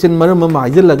पुथोक पुसिन मरम मा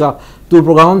हाइजलगा टूर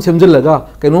प्रोग्राम सेमजलगा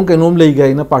कैनोम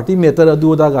लेगाइना पार्टी मेटर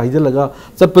अदुदा हाइजलगा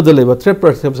चतपदा लेबा थ्रेट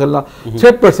परसेप्शन ला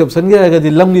थ्रेट परसेप्शन गे आगदि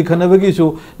लमगी खनबगी सु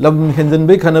लम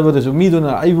हेंजनबे खनबदसु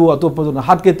मीदुना आइबु अतोपदुना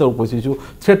हाट के तौरपसिसु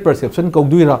थ्रेट परसेप्शन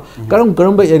कौदुइरा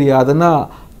करम एरिया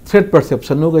थ्रेट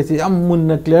परसेप्शन गई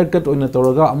मुन्न क्लियर कट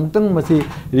तौरगा अमुतंग मसी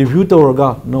रिव्यू तौरगा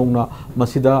नौना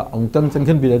मसीदा अमुतंग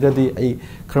चंखनबिरगदी आई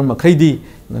खर मखैदी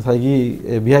नसाइगी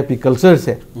वीआईपी कल्चर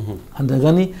से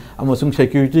हंदगनी अमसुंग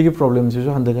सिक्योरिटी की प्रॉब्लम से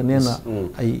हंदगने ना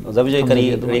आई जबजे करी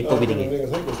रेक तो बिदिगे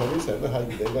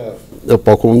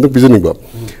पाखोंद बिजनिबा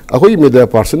अखोई मेदा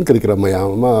पर्सन करिकरा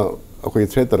मयामा अखोई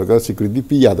थ्रेट तरगा सिक्योरिटी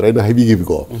पी यादरा ना Hibi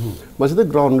Gibco Masood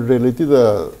ground reality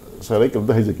the सराय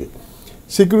कब हाइजे के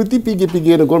सिक्योरिटी पी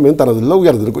के ना गवर्नमेंट तारा लौ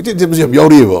यार को जे जे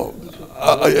यावरी बो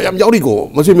याम यावरी को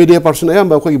मसे मीडिया पर्सन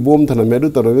अयम अखोई बोम थना मेदु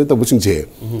तरवे तबुसिंग छे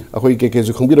अखोई के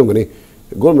जो खंबिरम गनी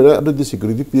गवर्नमेंट अदि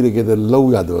सिक्योरिटी पीरेगे द लौ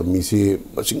याद मिसे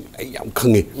मसिंग याम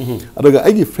खंगे अदगा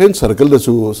आइगी फ्रेंड सर्कल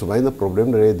दसु समाइना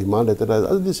प्रॉब्लम रे डिमांड लेतरा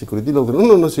अदि security low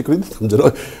no security थमजरो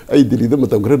I Delhi the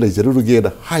मतम खरा लेजरु रुगे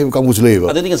दा हाइ कामुस लेबा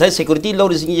अदि ngasai security लौ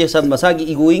रिसिंग ये सब मसागी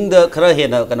इगोइंग द खरा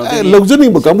हेना कनो लौजनी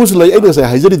ब कामुस लै आई नसाइ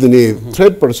हाइजरी दने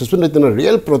थ्रेट परसेप्शन लेतना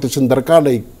रियल प्रोटेक्शन दरकार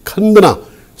लै खंदना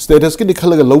स्टेटस की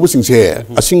निखलगा लौबसिंग से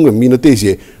असिंग मीनते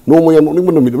से नो मयम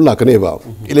निम नो मिदम लाकनेबा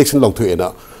इलेक्शन लौथोएना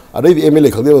अरे एमएलए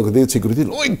खंदे सिक्योरिटी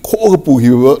लोई खोग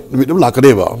पुहिबा मिदम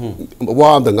लाकनेबा वा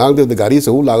द गांग दे गाड़ी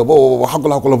से लागबो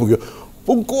हाकला हाकला पुगियो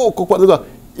पुंको कोपदगा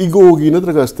इगो गी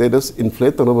नत्रगा स्टेटस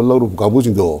इन्फ्लेट तनो लौरु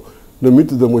गाबुजिंग दो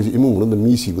नमित द मोइ इमुंग न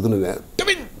मी सिबदने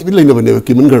तबिन लेना बने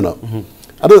किमन करना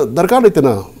अदो दरकार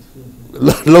लेतना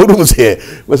लौरु मसे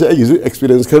मसे आई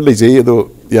एक्सपीरियंस कर ले जाई तो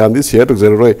याम दि शेयर तो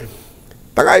जरोय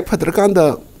तगाई फदरकान दा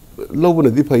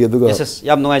लौबनदि फय अदुगा यस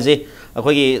याम नोंगाइजे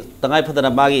अखोगी तंगाई फदना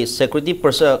मागी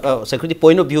सिक्योरिटी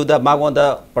पॉइंट ऑफ व्यू दा मागोन दा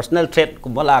पर्सनल थ्रेट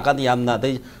कुम लाकान यामना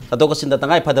दai सदोक सिन दा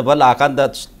तंगाई फदबा लाकान दा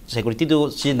सिक्योरिटी दु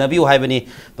सिनबिउ हाइबनी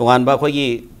तोगान बा अखोगी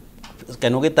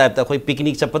कनो के टाइप ता अखोई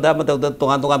पिकनिक चपदा मतौ दा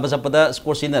तोगान तोगान चपदा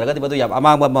स्कोर सिनरगा दिबदु याम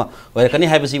अमांग बा ओरकनी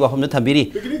हाइबसी वाहम थंबिरी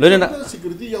लोइना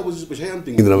सिक्योरिटी याबस पैसा याम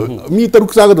तिंगिदरा मी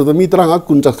तरुक सागा तो मी तरंगा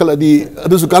कुन चखल अदि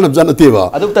अदुसु कानब जानतेबा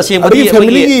अदु तसेमदी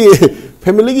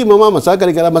फैमिली की ममा मचा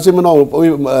करी करा मसे मनो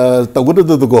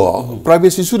तगुद को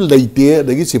प्राइवेसी सु लेते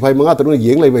दगी सिफाई मंगा तनु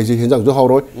येंग लेबै से हेंजांग जो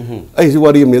हावरो आई सु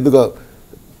वारी मे दुगा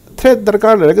थ्रेट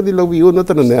दरकार लेरगदि लौबियो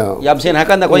नतन ने याम सेन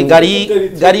हाकन कोई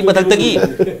गाड़ी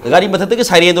मथक्तगी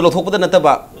साइरेन दो लथोकपद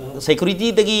नतबा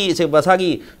सिक्योरिटी दगी से बसागी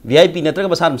वीआईपी नत्रग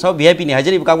बसा मसा वीआईपी ने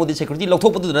हाजरी कांगोदी सिक्योरिटी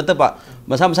लथोकपद नतबा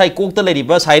मसा मसाई कोकत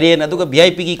लेरिबा साइरेन अदुगा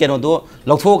वीआईपी की केनो दो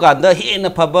लथोकांदा हेन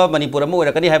फबा मणिपुर म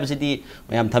ओरकनी हाइबसिटी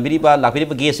मयाम थंबिरिबा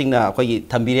लाफिरिबा गेसिंगना अखोई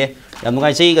थंबिरे याम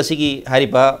नुगाइसै गसिगी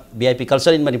हारिबा VIP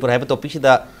culture in Manipur हाइबा topic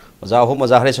सिदा ओजा हो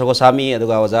मजा हरेश्वर गोस्वामी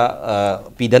अदुगा ओजा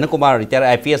पी धनकुमार रिटायर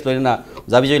आईपीएस लोइना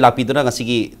ओजा बिजोय लापीदुना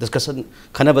गसिगी डिस्कशन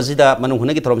खनबसिदा मनु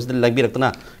हुनगी थरमसिदा लंबिरक्तना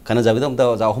खनजाबिदम ता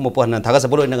ओजा हो मपो हन थागा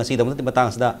सबलोइना गसिदा मति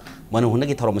बतांगसिदा मनु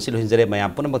हुनगी थरमसि लोहिनजरे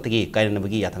मयाम पुनमक्तगी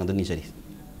कायनबगी याथांगदुनि जरी